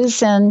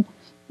ages. And,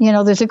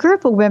 there's a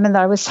group of women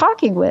that I was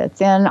talking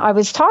with. And I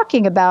was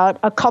talking about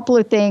a couple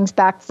of things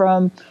back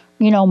from,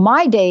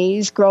 my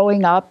days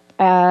growing up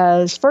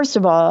as, first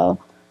of all,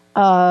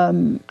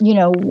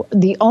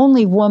 the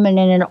only woman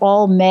in an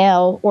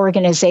all-male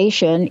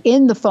organization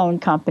in the phone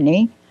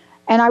company.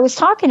 And I was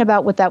talking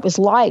about what that was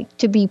like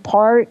to be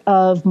part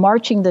of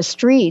marching the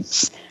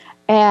streets.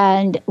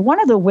 And one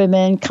of the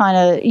women kind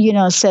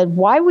of, said,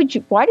 why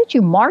did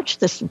you march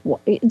this?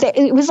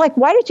 It was like,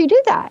 why did you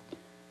do that?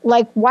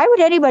 Like, why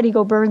would anybody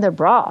go burn their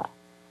bra?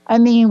 I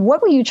mean,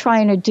 what were you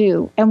trying to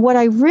do? And what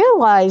I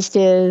realized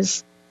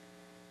is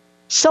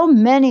so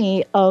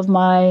many of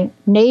my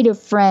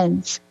Native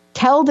friends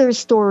tell their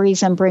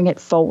stories and bring it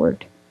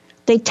forward.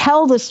 They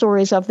tell the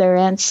stories of their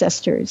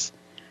ancestors.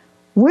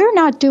 We're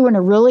not doing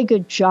a really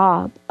good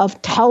job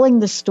of telling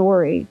the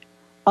story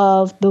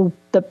of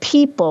the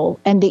people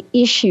and the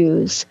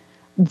issues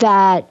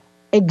that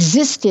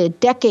existed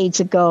decades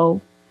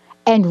ago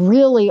and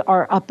really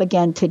are up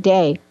again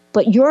today.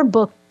 But your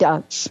book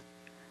does.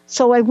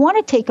 So I want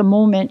to take a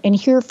moment and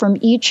hear from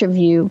each of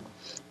you.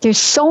 There's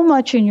so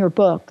much in your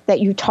book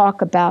that you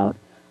talk about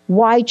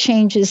why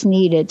change is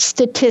needed,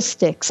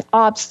 statistics,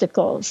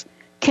 obstacles.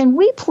 Can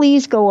we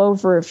please go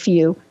over a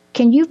few?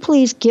 Can you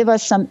please give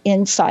us some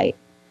insight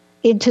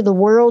into the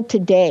world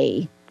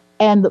today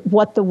and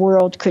what the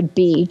world could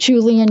be?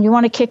 Julian, you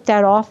want to kick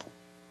that off?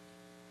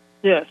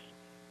 Yes.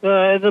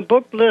 The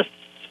book lists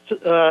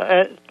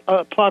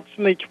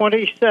approximately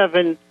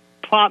 27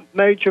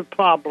 major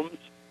problems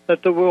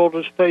that the world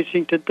is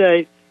facing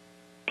today,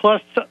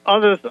 plus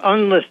others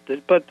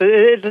unlisted. But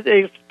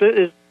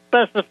it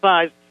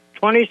specifies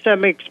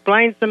 27,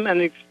 explains them,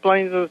 and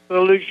explains the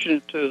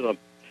solution to them.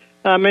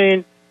 I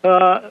mean,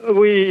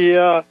 we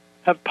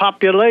have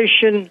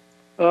population,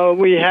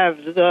 we have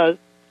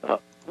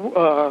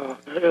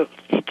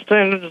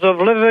standards of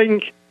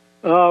living,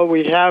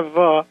 we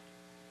have,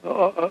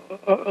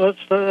 let's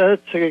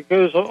see, it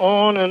goes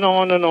on and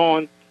on and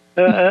on.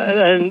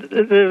 And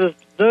there's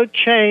no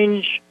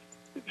change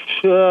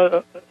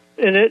in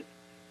it.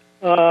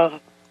 Now,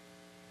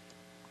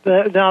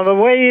 the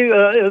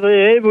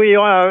way we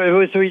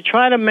are is we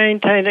try to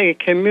maintain a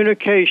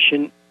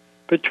communication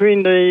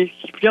between the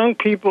young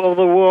people of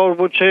the world,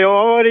 which they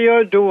already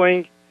are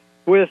doing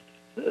with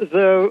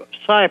the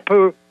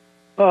cyber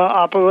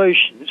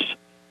operations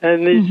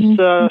and these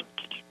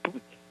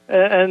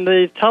and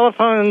the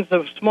telephones,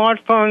 the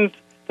smartphones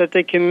that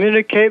they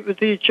communicate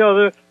with each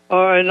other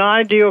are an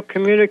ideal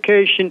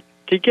communication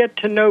to get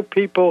to know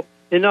people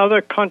in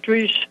other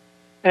countries.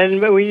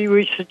 And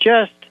we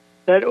suggest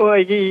that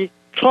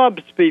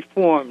clubs be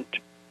formed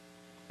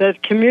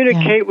that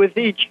communicate with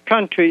each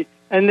country,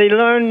 and they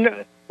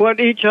learn what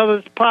each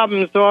other's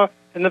problems are.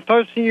 And the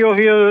first thing you'll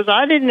hear is,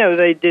 I didn't know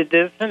they did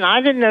this, and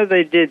I didn't know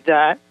they did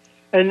that.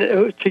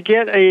 And to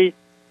get a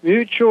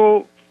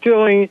mutual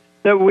feeling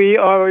that we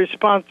are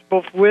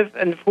responsible with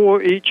and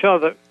for each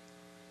other.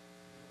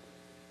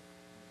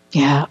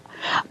 Yeah,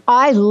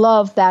 I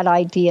love that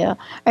idea.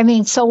 I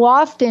mean, so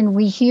often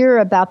we hear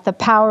about the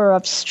power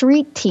of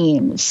street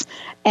teams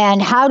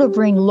and how to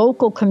bring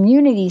local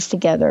communities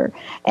together.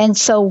 And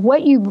so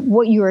what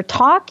you are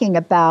talking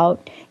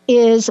about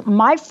is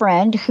my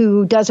friend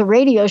who does a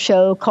radio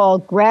show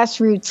called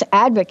Grassroots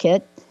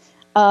Advocate.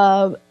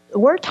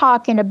 We're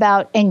talking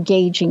about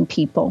engaging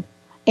people,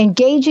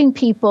 educating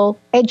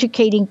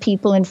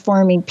people,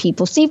 informing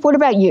people. Steve, what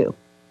about you?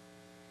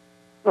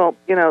 Well,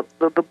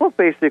 the book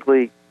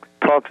basically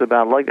talks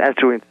about, like as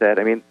Julian said,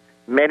 I mean,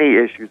 many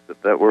issues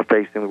that we're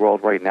facing in the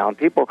world right now. And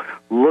people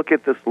look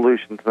at the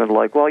solutions and they're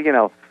like, well,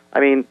 I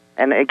mean,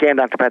 and again,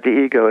 Dr. Pat, the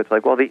ego, it's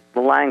like, well, the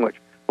language.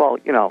 Well,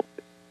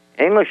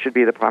 English should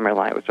be the primary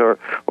language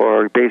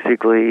or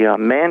basically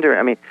Mandarin.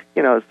 I mean,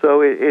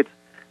 so it's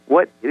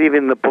what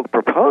even the book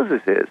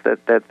proposes is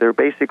that there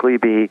basically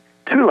be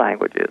two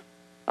languages.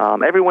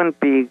 Everyone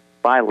be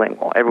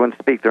bilingual. Everyone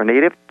speak their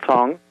native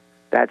tongue.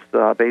 That's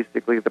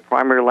basically the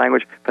primary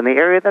language from the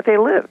area that they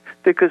live.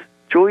 Because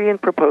Julian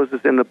proposes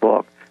in the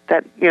book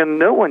that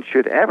no one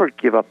should ever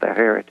give up their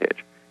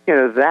heritage.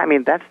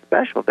 That's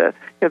special. That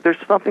there's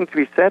something to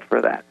be said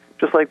for that.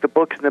 Just like the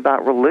book isn't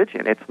about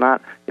religion. It's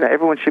not.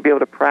 Everyone should be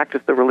able to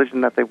practice the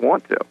religion that they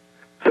want to.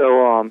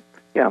 So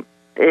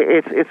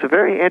it's a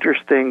very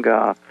interesting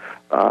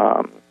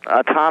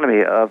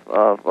autonomy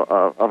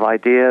of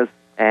ideas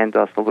and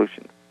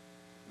solutions.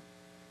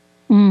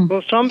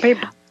 Well, some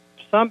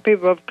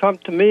people have come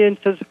to me and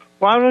says,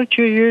 why don't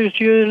you use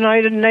the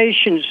United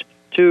Nations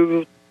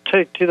to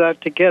take to that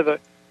together?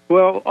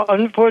 Well,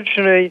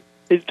 unfortunately,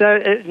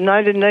 the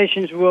United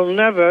Nations will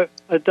never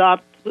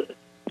adopt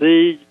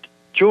the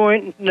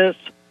jointness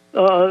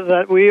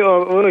that we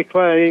are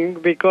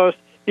requiring because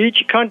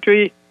each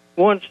country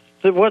wants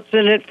what's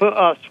in it for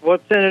us,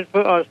 what's in it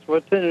for us,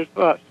 what's in it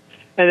for us.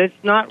 And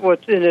it's not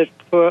what's in it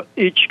for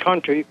each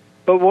country,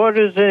 but what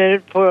is in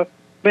it for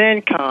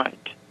mankind.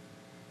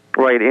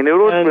 Right. In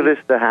order for this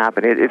to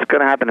happen, it's going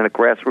to happen at a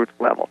grassroots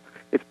level.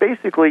 It's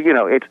basically, there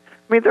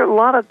are a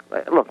lot of,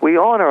 look, we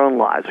all in our own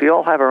lives. We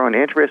all have our own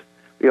interests.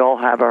 We all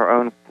have our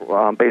own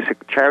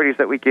basic charities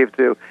that we give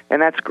to,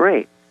 and that's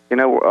great. We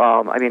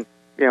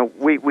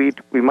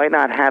might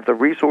not have the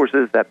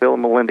resources that Bill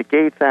and Melinda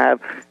Gates have,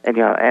 and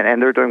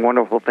they're doing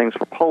wonderful things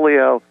for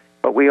polio,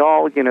 but we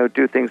all,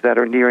 do things that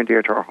are near and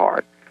dear to our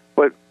heart.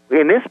 But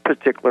in this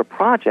particular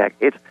project,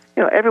 it's,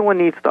 everyone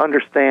needs to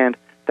understand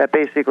that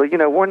basically,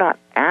 we're not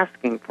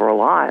asking for a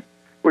lot.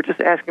 We're just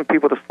asking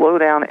people to slow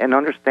down and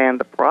understand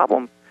the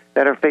problems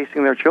that are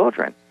facing their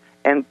children,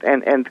 and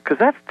because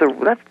that's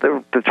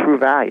the true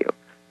value.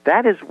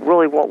 That is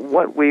really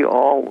what we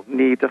all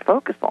need to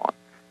focus on.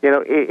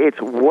 It's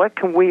what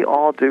can we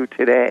all do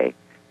today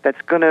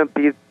that's going to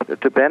be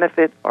to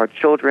benefit our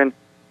children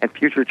and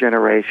future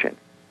generations.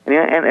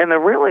 And the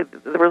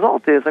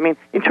result is,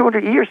 in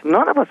 200 years,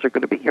 none of us are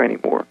going to be here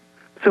anymore.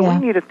 So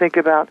we need to think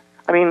about,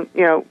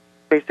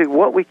 basically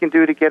what we can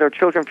do to get our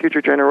children,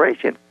 future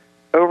generations,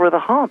 over the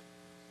hump.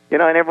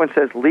 And everyone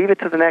says, leave it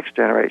to the next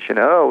generation.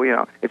 Oh,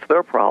 it's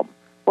their problem.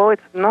 Well,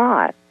 it's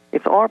not.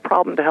 It's our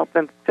problem to help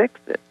them fix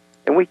it.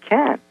 And we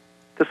can.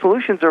 The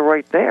solutions are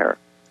right there.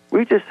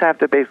 We just have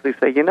to basically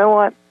say, you know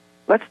what?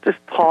 Let's just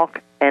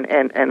talk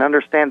and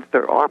understand that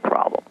there are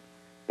problems.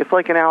 It's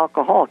like an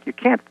alcoholic. You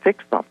can't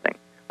fix something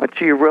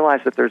until you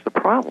realize that there's a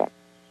problem.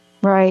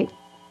 Right.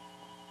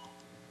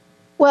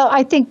 Well,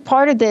 I think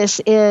part of this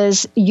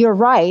is you're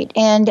right.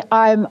 And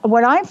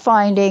what I'm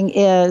finding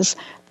is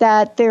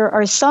that there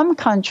are some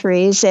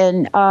countries,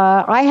 and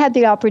I had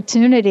the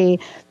opportunity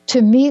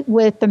to meet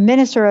with the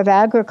Minister of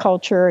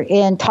Agriculture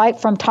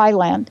from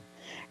Thailand.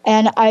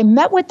 And I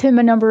met with him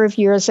a number of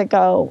years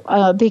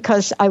ago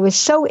because I was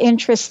so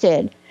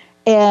interested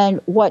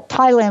in what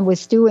Thailand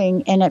was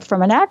doing in it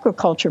from an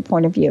agriculture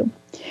point of view.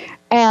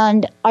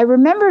 And I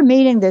remember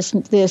meeting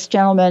this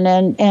gentleman,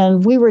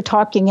 and we were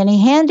talking, and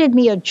he handed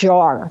me a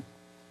jar.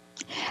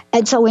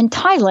 And so in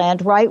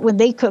Thailand, right, when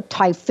they cook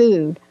Thai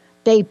food,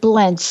 they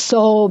blend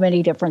so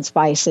many different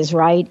spices,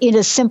 right,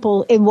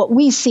 in what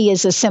we see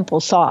as a simple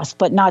sauce,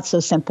 but not so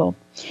simple.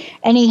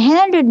 And he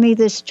handed me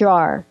this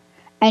jar,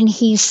 and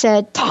he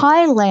said,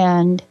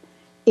 Thailand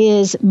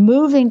is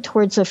moving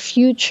towards a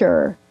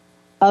future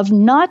of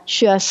not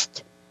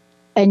just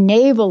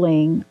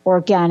enabling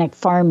organic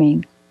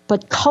farming,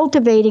 but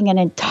cultivating an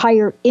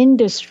entire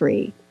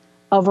industry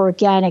of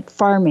organic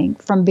farming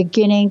from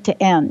beginning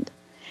to end.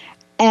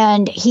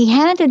 And he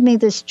handed me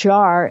this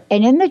jar,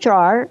 and in the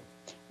jar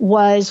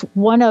was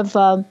one of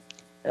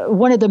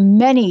the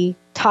many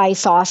Thai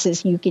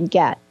sauces you can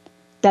get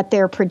that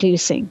they're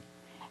producing.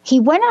 He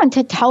went on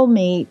to tell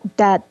me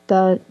that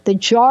the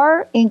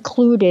jar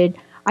included,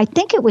 I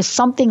think it was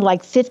something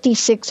like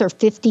 56 or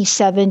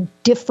 57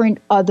 different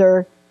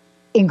other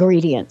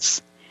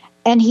ingredients.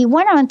 And he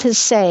went on to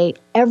say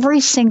every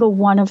single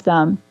one of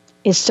them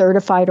is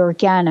certified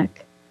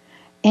organic.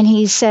 And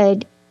he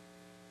said,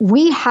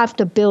 we have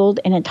to build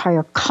an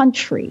entire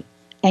country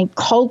and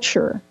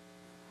culture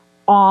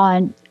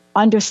on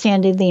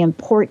understanding the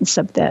importance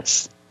of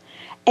this.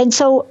 And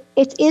so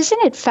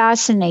isn't it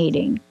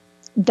fascinating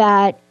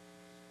that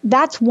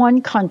that's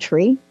one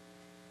country,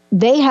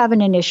 they have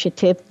an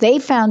initiative, they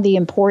found the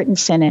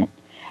importance in it,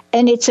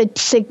 and it's a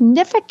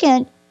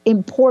significant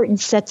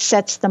importance that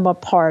sets them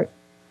apart.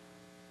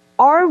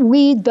 Are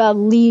we the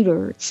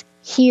leaders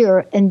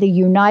here in the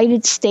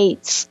United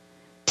States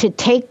to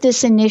take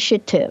this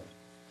initiative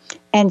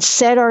and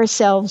set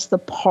ourselves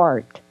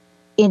apart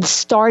in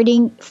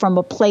starting from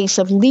a place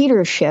of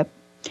leadership?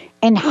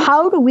 And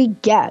how do we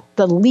get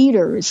the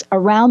leaders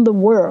around the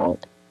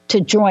world to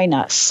join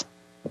us?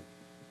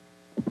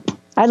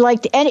 I'd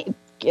like to,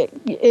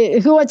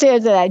 who wants to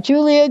answer that?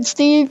 Julian,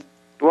 Steve?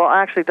 Well,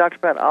 actually, Dr.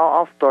 Pat,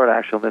 I'll start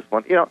actually on this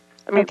one.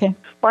 Okay.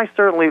 Spice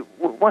certainly,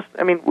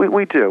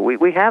 we do.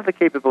 We have the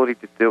capability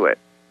to do it.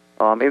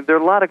 There are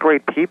a lot of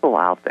great people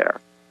out there.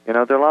 There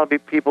are a lot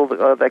of people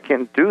that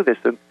can do this,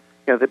 and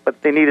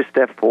but they need to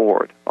step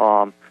forward.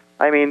 By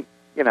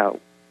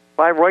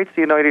rights,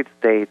 the United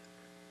States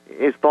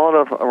is thought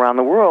of around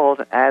the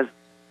world as,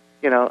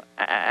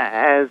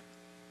 as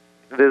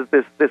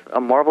this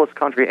a marvelous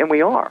country, and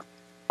we are.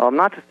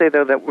 Not to say,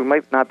 though, that we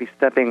might not be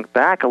stepping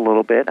back a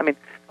little bit.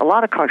 A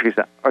lot of countries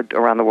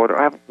around the world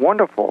have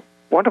wonderful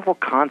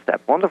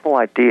concepts, wonderful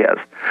ideas,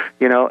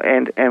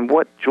 and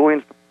what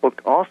Julian's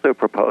book also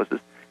proposes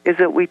is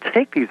that we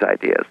take these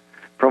ideas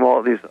from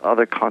all these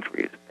other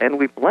countries and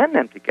we blend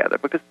them together.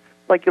 Because,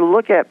 like, you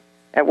look at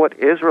what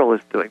Israel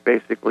is doing,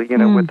 basically,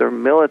 with their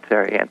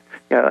military,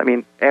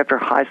 and after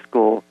high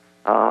school,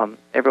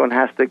 everyone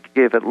has to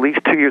give at least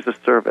 2 years of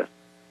service.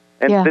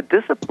 And the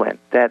discipline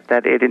that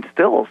it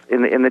instills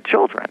in the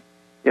children,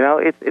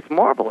 it's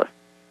marvelous.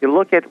 You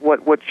look at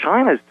what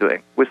China is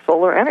doing with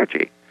solar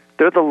energy.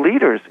 They're the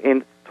leaders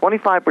in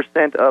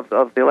 25%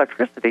 of the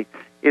electricity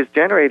is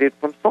generated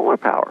from solar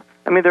power.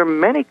 There are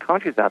many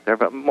countries out there,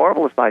 but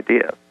marvelous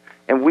ideas.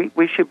 And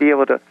we should be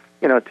able to,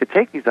 to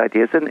take these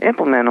ideas and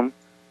implement them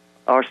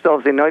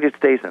ourselves in the United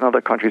States and other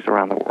countries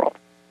around the world.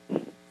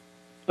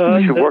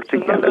 We should work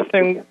together.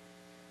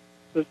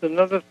 There's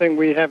another thing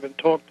we haven't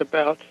talked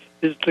about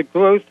is the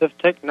growth of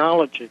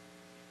technology.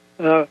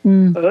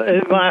 In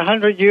my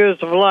 100 years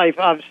of life,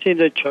 I've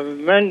seen a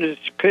tremendous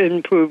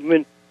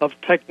improvement of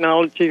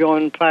technology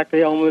on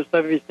practically almost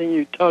everything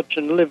you touch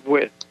and live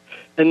with.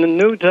 And the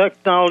new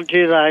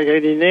technology that I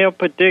can now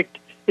predict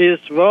is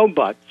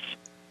robots.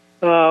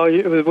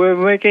 We're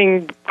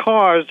making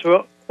cars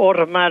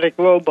automatic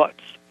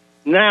robots.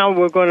 Now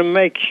we're going to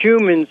make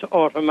humans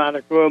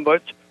automatic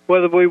robots.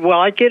 Whether we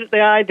like it,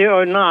 the idea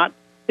or not,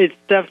 it's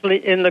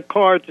definitely in the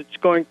cards it's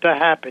going to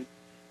happen.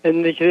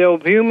 And the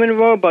human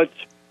robots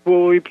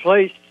will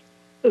replace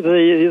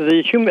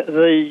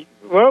the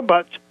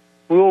robots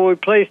will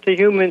replace the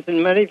humans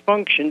in many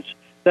functions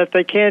that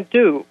they can't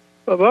do.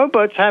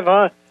 Robots have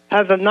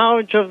the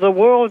knowledge of the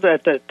world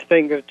at their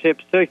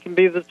fingertips. They can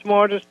be the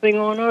smartest thing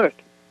on earth.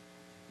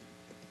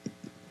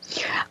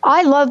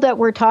 I love that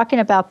we're talking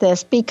about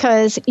this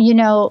because,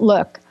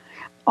 look,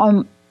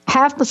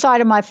 half the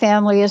side of my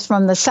family is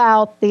from the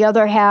South. The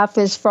other half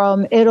is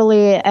from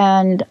Italy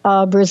and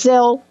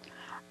Brazil.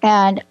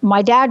 And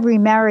my dad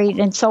remarried,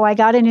 and so I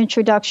got an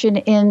introduction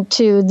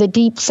into the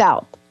Deep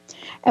South.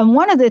 And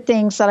one of the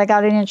things that I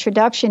got an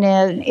introduction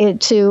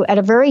into at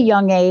a very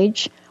young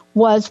age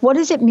was, what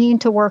does it mean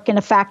to work in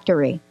a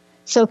factory?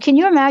 So can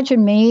you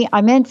imagine me?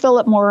 I'm in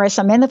Philip Morris.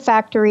 I'm in the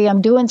factory.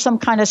 I'm doing some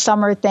kind of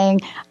summer thing.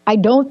 I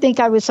don't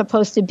think I was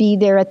supposed to be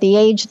there at the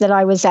age that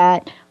I was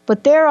at.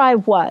 But there I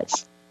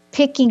was,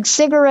 picking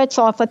cigarettes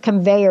off a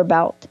conveyor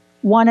belt,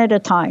 one at a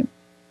time.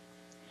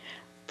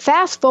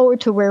 Fast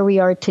forward to where we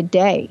are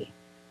today,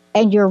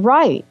 and you're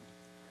right.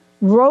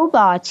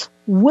 Robots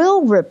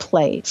will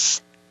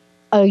replace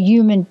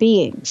human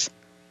beings,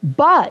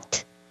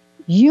 but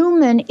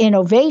human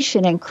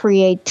innovation and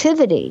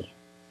creativity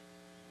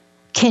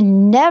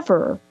can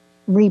never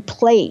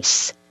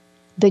replace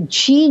the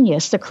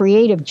genius, the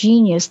creative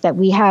genius that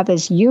we have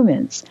as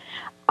humans.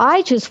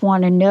 I just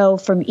want to know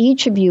from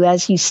each of you,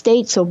 as you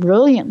state so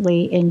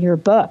brilliantly in your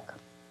book,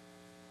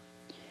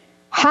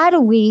 how do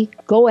we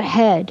go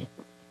ahead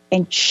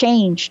and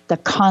change the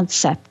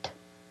concept?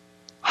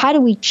 How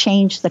do we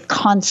change the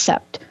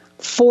concept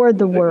for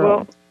the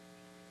world?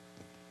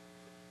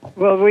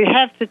 Well, we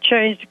have to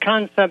change the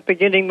concept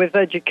beginning with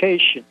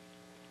education.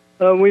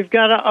 We've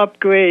got to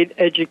upgrade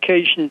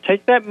education.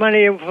 Take that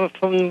money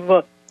from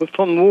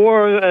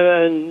war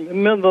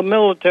and the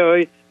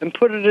military and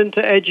put it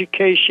into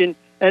education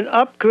and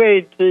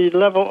upgrade the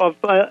level of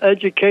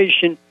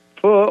education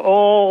for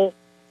all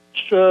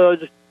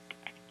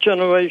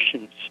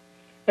generations.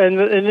 And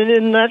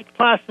in that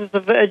classes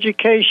of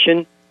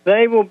education,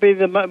 they will be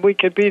we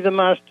could be the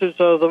masters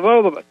of the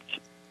robots.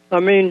 I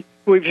mean,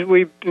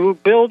 we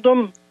build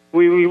them,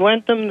 we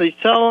rent them, we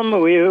sell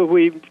them,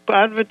 we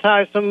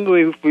advertise them,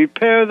 we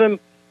repair them.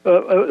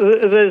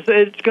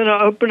 It's going to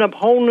open up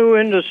whole new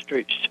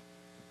industries.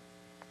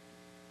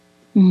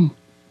 Mm.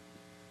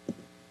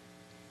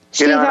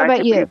 Steve, how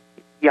about you?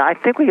 I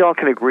think we all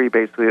can agree,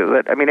 basically,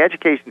 that,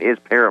 education is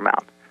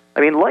paramount.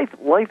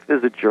 Life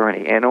is a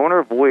journey, and on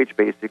our voyage,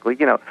 basically,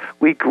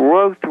 we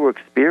grow through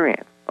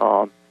experience.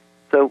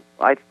 So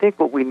I think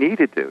what we need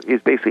to do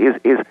is basically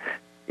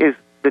is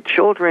the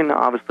children.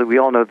 Obviously, we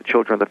all know the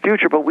children of the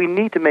future, but we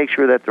need to make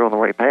sure that they're on the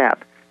right path.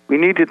 We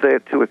need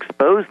to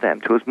expose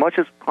them to as much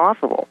as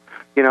possible.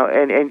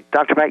 And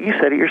Dr. Pat, you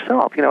said it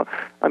yourself. You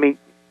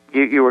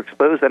were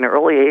exposed at an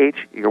early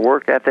age. Your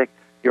work ethic.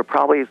 You're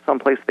probably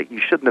someplace that you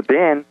shouldn't have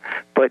been,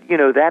 but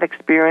that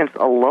experience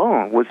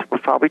alone was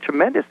probably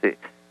tremendous.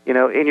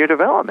 In your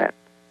development.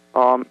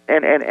 And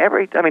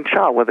every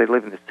child, whether they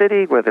live in the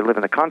city, whether they live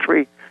in the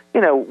country,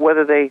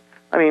 whether they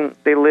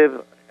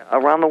live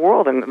around the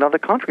world in other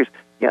countries.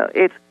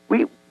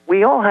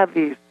 We all have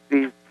these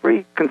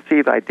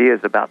preconceived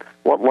ideas about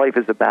what life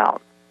is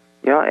about.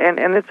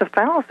 And it's a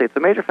fallacy. It's a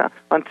major fallacy.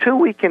 Until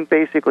we can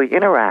basically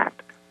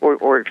interact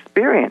or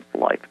experience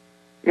life,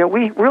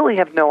 we really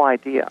have no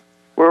idea.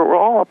 We're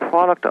all a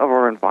product of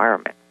our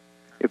environment,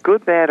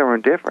 good, bad, or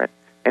indifferent,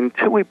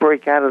 until we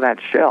break out of that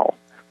shell.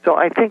 So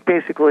I think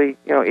basically,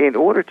 in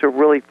order to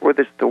really for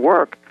this to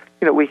work,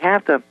 we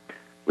have to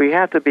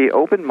be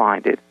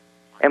open-minded,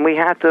 and we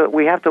have to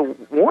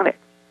want it.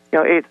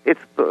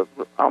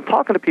 I'm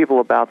talking to people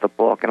about the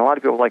book, and a lot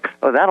of people are like,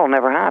 oh, that'll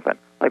never happen.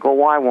 Like, well,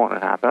 why won't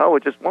it happen? Oh,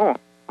 it just won't.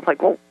 I'm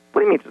like, well,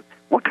 what do you mean?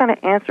 What kind of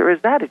answer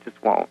is that? It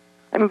just won't.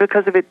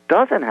 Because if it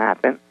doesn't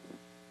happen,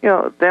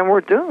 then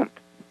we're doomed.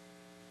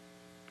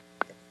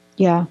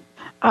 Yeah,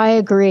 I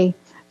agree.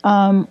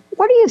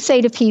 What do you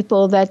say to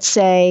people that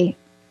say,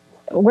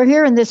 we're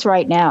hearing this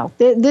right now.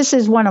 This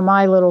is one of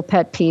my little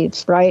pet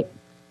peeves, right?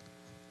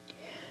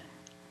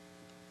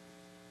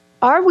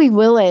 Are we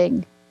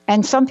willing,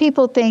 and some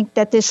people think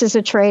that this is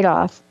a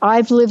trade-off.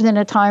 I've lived in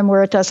a time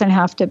where it doesn't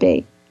have to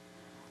be.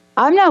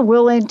 I'm not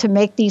willing to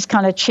make these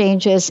kind of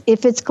changes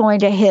if it's going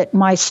to hit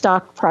my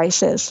stock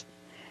prices.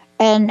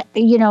 And,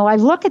 I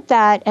look at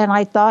that and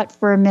I thought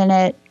for a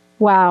minute,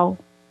 wow,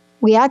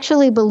 we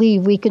actually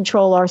believe we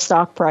control our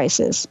stock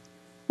prices.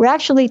 We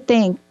actually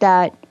think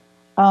that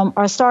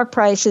our stock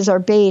prices are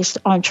based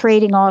on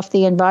trading off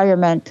the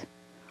environment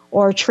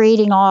or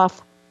trading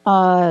off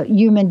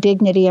human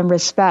dignity and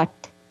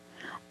respect.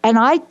 And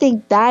I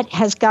think that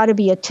has got to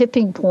be a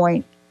tipping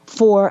point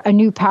for a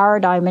new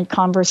paradigm in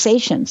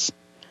conversations,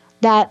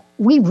 that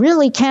we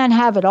really can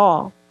have it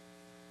all.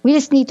 We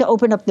just need to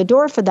open up the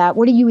door for that.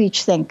 What do you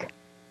each think?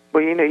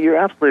 Well, you're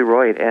absolutely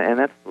right,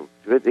 and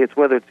it's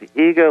whether it's the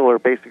ego or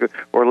basically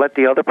or let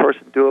the other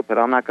person do it, but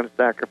I'm not going to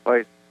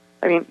sacrifice.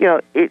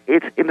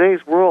 It's in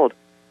today's world.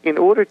 In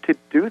order to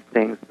do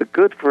things, the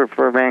good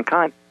for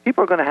mankind,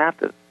 people are going to have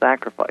to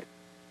sacrifice.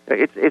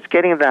 It's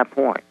getting to that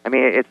point.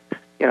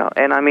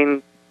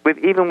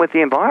 Even with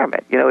the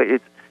environment,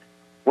 it's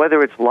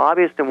whether it's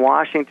lobbyists in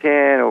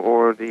Washington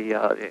or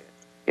the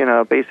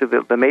basically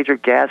the major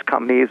gas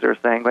companies are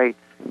saying, wait,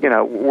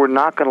 we're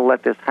not going to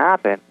let this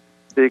happen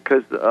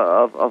because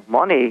of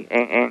money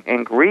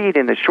and greed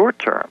in the short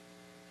term.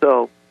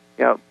 So,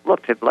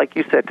 look, like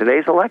you said,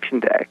 today's election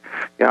day.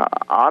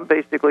 I'm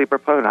basically a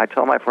proponent. I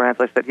tell my friends,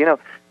 I said, you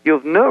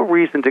have no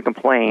reason to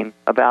complain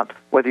about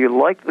whether you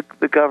like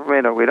the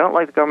government or we don't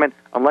like the government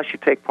unless you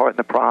take part in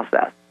the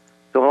process.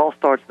 So it all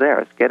starts there.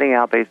 It's getting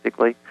out,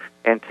 basically,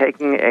 and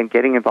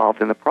getting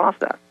involved in the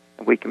process,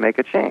 and we can make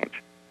a change.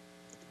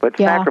 But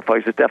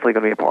sacrifice is definitely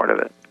going to be a part of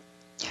it.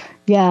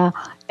 Yeah.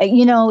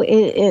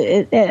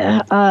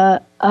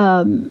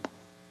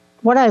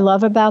 What I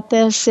love about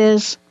this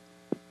is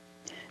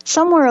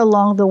somewhere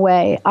along the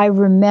way, I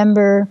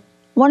remember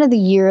one of the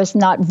years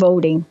not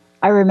voting.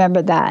 I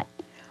remember that.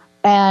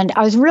 And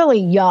I was really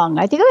young.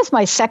 I think it was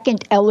my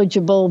second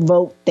eligible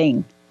vote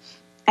thing.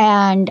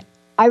 And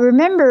I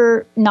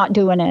remember not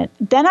doing it.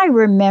 Then I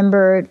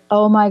remembered,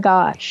 oh my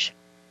gosh,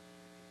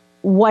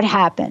 what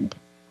happened?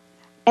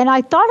 And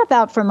I thought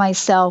about for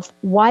myself,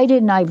 why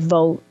didn't I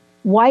vote?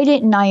 Why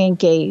didn't I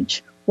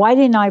engage? Why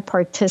didn't I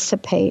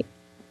participate?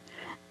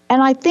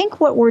 And I think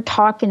what we're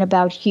talking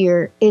about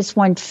here is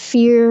when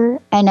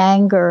fear and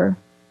anger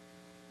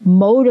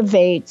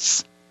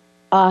motivates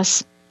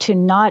us to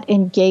not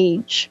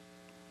engage,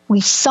 we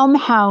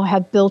somehow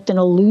have built an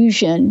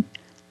illusion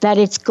that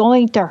it's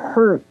going to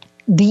hurt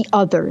the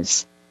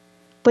others.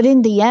 But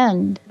in the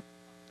end,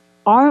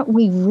 aren't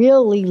we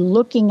really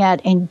looking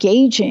at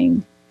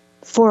engaging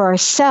for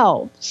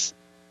ourselves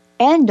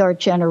and our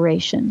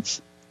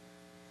generations?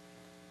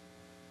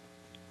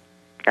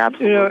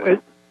 Absolutely.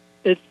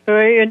 It's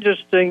very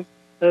interesting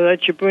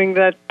that you bring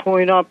that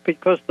point up,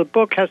 because the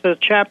book has a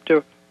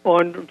chapter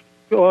on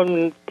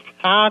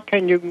how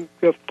can you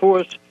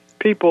force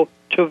people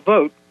to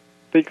vote,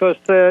 because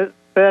there's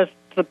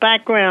the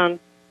background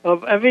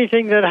of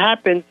everything that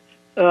happens.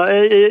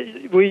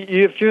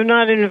 If you're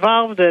not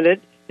involved in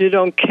it, you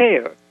don't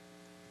care.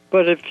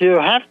 But if you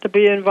have to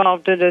be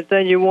involved in it,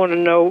 then you want to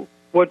know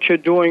what you're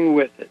doing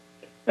with it.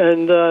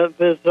 And as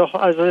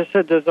I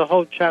said, there's a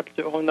whole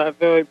chapter on that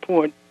very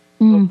point.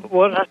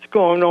 What's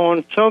going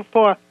on so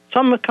far?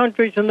 Some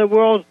countries in the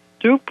world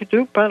do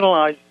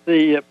penalize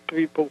the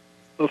people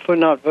for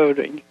not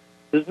voting.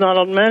 There's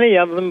not many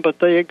of them, but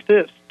they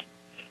exist.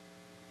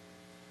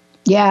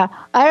 Yeah,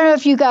 I don't know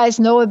if you guys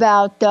know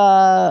about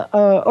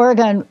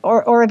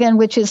Oregon,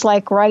 which is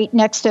like right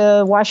next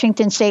to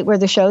Washington State, where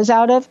the show's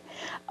out of.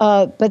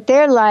 But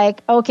they're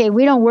like, okay,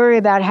 we don't worry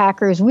about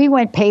hackers. We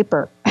went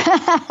paper.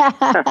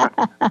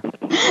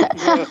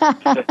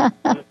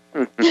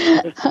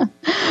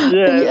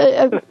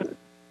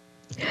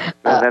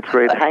 That's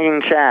great.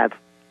 Hanging chads.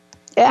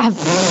 I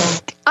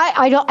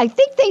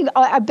think they.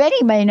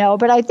 Betty may know,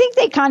 but I think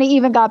they kind of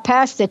even got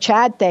past the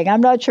Chad thing.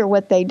 I'm not sure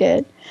what they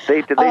did.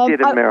 They did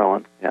in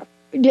Maryland. Yeah.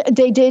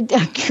 They did.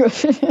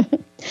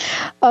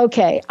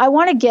 Okay, I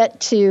want to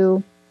get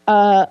to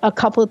a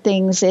couple of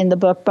things in the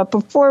book, but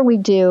before we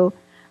do,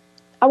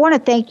 I want to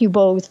thank you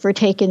both for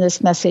taking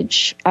this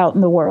message out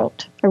in the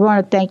world. I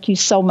want to thank you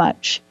so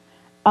much.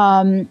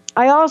 I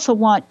also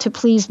want to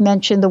please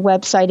mention the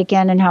website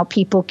again and how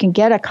people can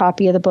get a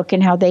copy of the book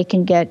and how they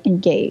can get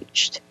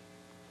engaged.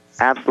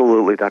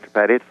 Absolutely, Dr.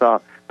 Pat. It's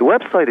the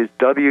website is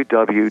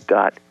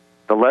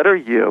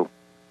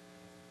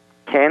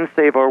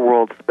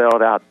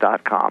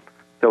www.thelletteru.cansavourworld.com.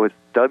 So it's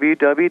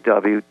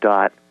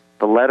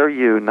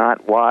www.thelletteru,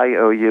 not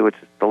Y-O-U, it's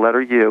just the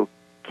letter U,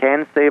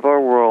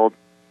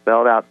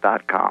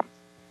 cansavourworld.com.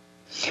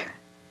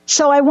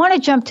 So I want to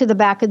jump to the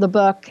back of the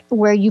book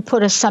where you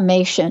put a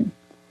summation.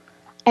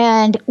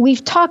 And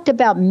we've talked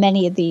about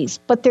many of these,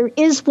 but there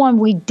is one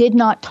we did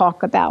not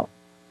talk about.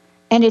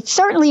 And it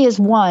certainly is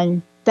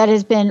one that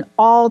has been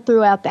all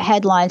throughout the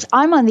headlines.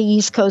 I'm on the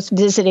East Coast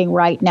visiting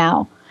right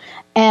now.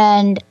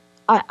 And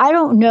I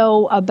don't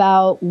know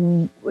about,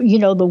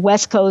 the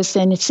West Coast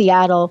and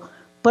Seattle,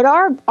 but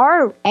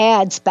our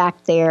ads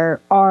back there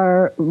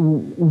are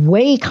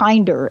way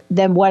kinder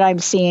than what I'm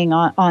seeing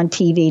on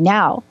TV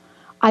now.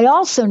 I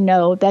also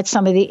know that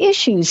some of the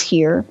issues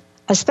here,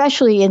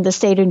 especially in the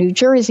state of New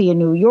Jersey and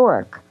New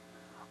York,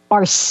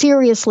 are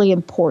seriously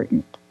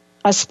important,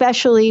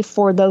 especially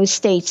for those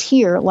states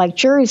here like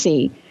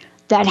Jersey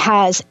that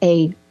has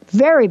a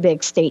very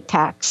big state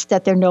tax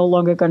that they're no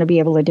longer going to be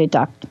able to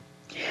deduct.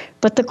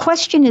 But the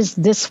question is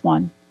this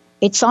one.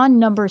 It's on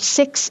number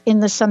 6 in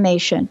the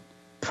summation,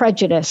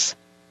 prejudice.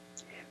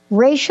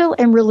 Racial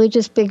and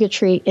religious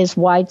bigotry is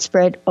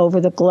widespread over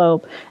the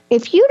globe.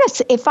 If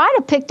I'd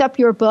have picked up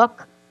your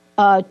book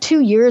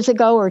 2 years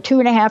ago or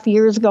 2.5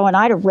 years ago and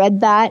I'd have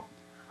read that,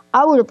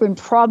 I would have been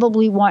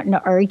probably wanting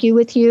to argue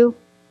with you,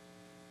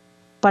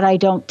 but I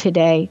don't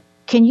today.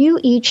 Can you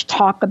each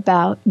talk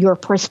about your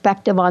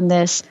perspective on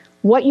this,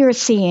 what you're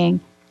seeing,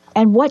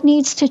 and what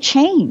needs to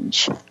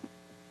change?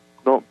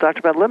 Well,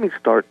 Dr. Beth, let me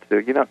start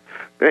too.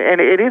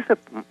 And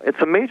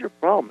it's a major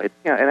problem.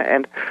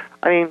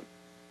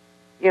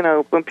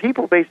 When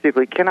people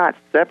basically cannot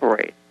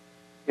separate,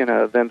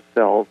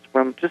 themselves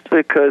from, just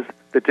because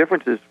the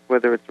differences,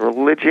 whether it's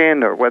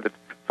religion or whether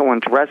someone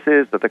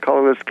dresses or the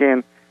color of their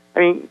skin. I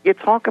mean, you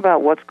talk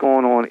about what's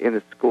going on in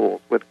the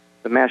schools with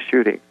the mass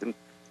shootings, and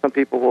some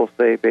people will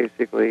say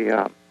basically,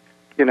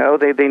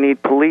 they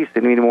need police,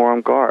 they need more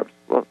armed guards.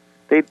 Well,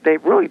 They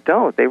really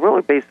don't. They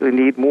really basically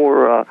need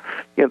more,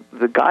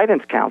 the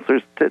guidance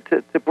counselors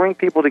to bring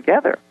people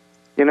together.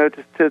 To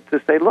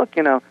say, look,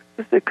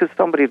 just because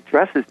somebody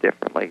dresses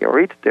differently or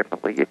eats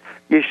differently,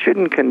 you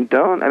shouldn't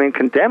condemn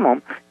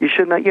them. You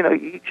should not,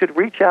 you should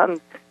reach out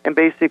and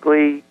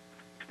basically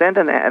extend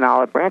an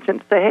olive branch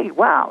and say, hey,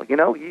 wow,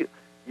 you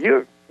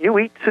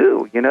eat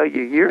too.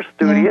 You're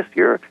studious.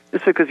 You're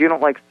just because you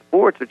don't like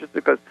sports or just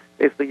because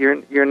basically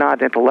you're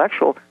not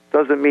intellectual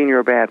doesn't mean you're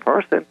a bad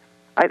person.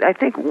 I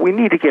think we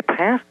need to get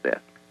past this,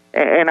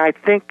 and I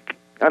think,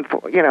 at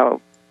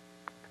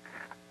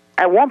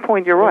one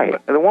point you're right.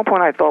 At one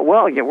point I thought,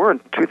 well, we're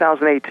in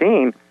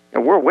 2018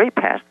 and we're way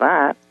past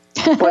that.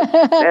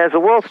 But as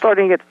the world's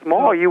starting to get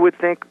smaller, you would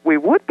think we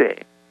would be.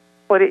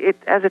 But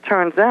as it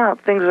turns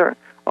out, things are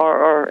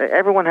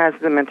everyone has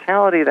the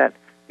mentality that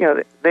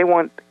they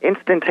want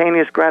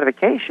instantaneous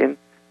gratification,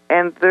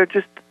 and they're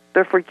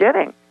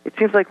forgetting. It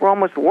seems like we're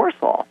almost worse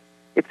off.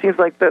 It seems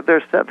like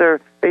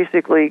they're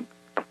basically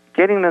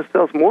getting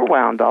themselves more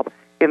wound up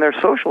in their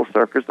social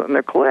circles and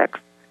their cliques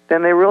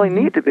than they really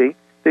need to be,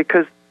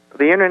 because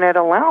the internet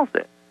allows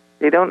it.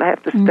 They don't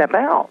have to step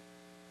out.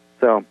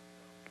 So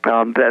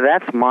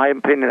that's my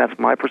opinion. That's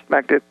my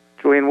perspective.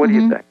 Julian, what do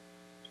you think?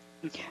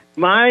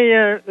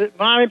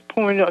 My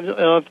point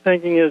of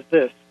thinking is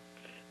this: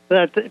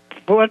 that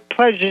what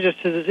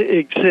prejudices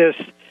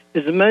exist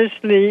is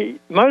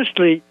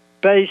mostly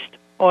based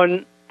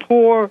on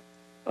poor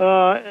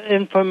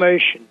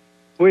information.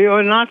 We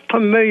are not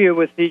familiar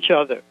with each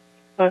other.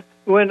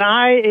 When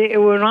I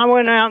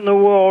went out in the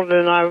world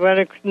and I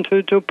ran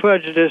into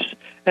prejudice,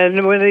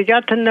 and when they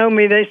got to know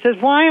me, they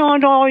said, "Why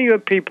aren't all your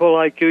people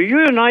like you?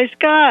 You're a nice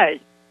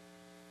guy."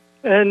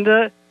 And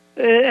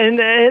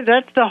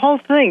that's the whole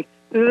thing.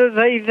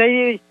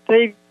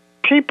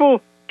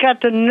 People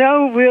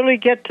really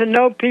get to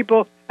know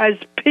people as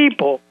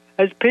people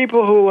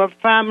who have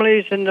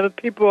families, and the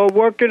people are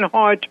working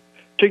hard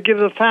to give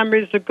the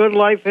families a good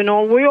life and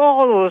all. We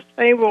all are the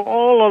same. We're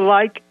all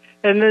alike,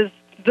 and there's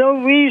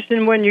no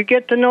reason when you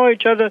get to know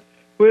each other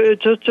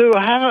to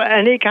have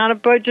any kind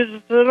of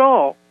prejudice at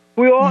all.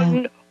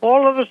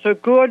 All of us are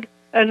good,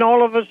 and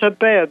all of us are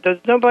bad.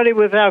 There's nobody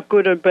without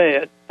good and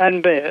bad.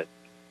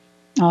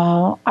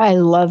 Oh, I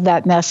love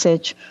that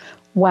message.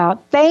 Wow.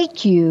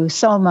 Thank you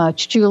so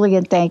much,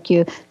 Julian. Thank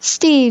you.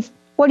 Steve,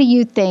 what do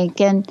you think?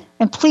 And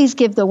please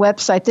give the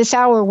website. This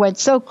hour went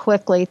so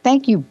quickly.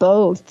 Thank you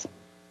both.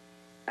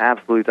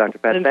 Absolutely, Dr.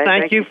 Pat. And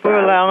thank you for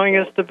allowing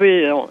us to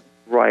be on.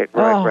 Right.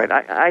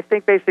 I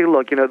think basically,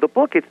 look, the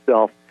book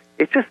itself,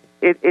 it's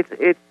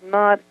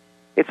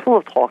full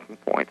of talking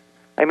points.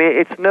 I mean,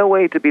 it's no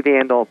way to be the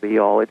end-all,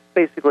 be-all. It's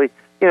basically,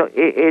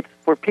 it's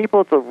for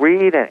people to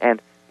read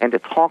and to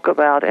talk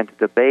about and to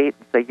debate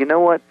and say, you know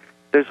what,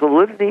 there's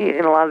validity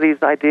in a lot of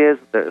these ideas.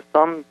 There's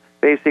some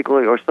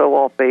basically are so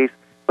off-base,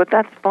 but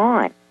that's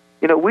fine.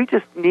 We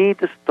just need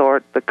to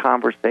start the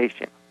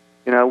conversation.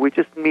 We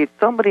just need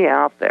somebody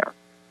out there,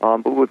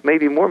 but with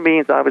maybe more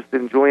means, obviously,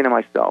 than Julian and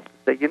myself, to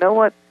say, you know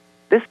what,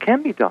 this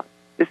can be done.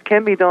 This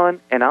can be done,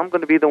 and I'm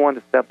going to be the one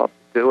to step up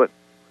to do it.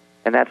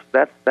 And that's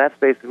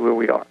basically where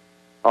we are.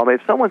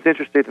 If someone's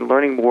interested in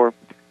learning more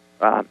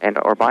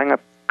or buying a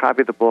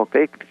copy of the book,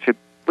 they should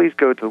please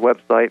go to the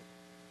website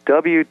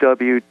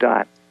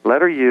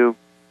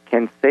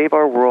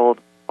www.letteru-can-save-our-world,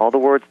 all the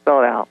words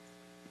spelled out,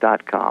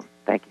 .com.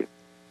 Thank you.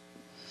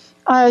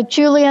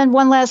 Julian,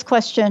 one last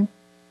question.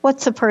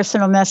 What's a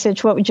personal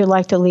message? What would you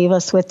like to leave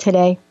us with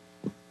today?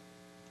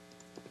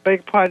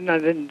 Beg pardon, I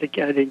didn't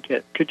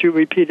get. Could you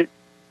repeat it?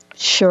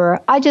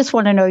 Sure. I just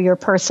want to know your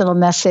personal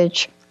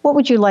message. What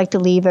would you like to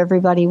leave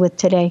everybody with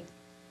today?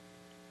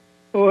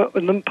 Well,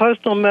 the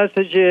personal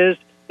message is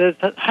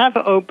that have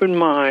open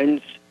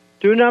minds.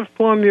 Do not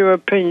form your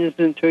opinions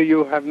until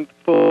you have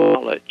full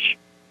knowledge.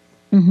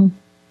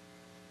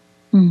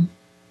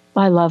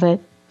 I love it.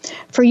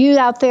 For you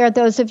out there,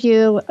 those of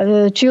you,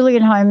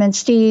 Julian Hyman,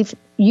 Steve,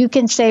 You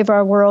Can Save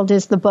Our World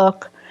is the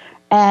book.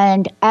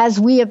 And as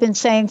we have been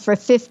saying for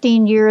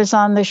 15 years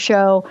on the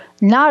show,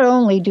 not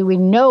only do we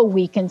know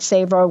we can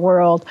save our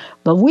world,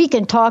 but we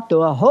can talk to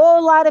a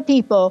whole lot of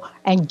people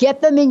and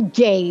get them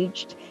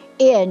engaged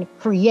in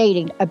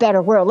creating a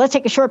better world. Let's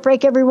take a short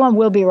break, everyone.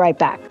 We'll be right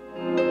back.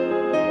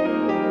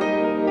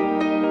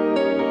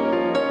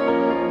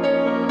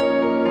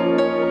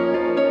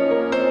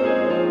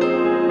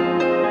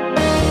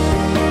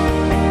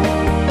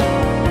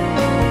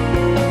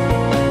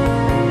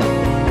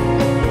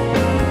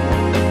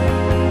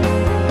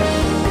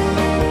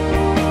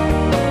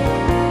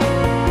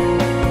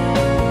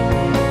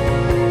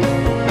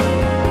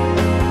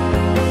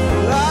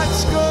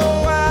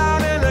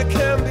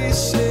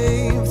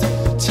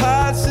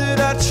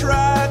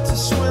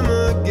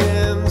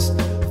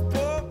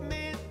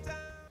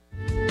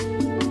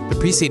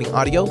 Preceding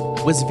audio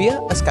was via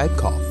a Skype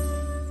call.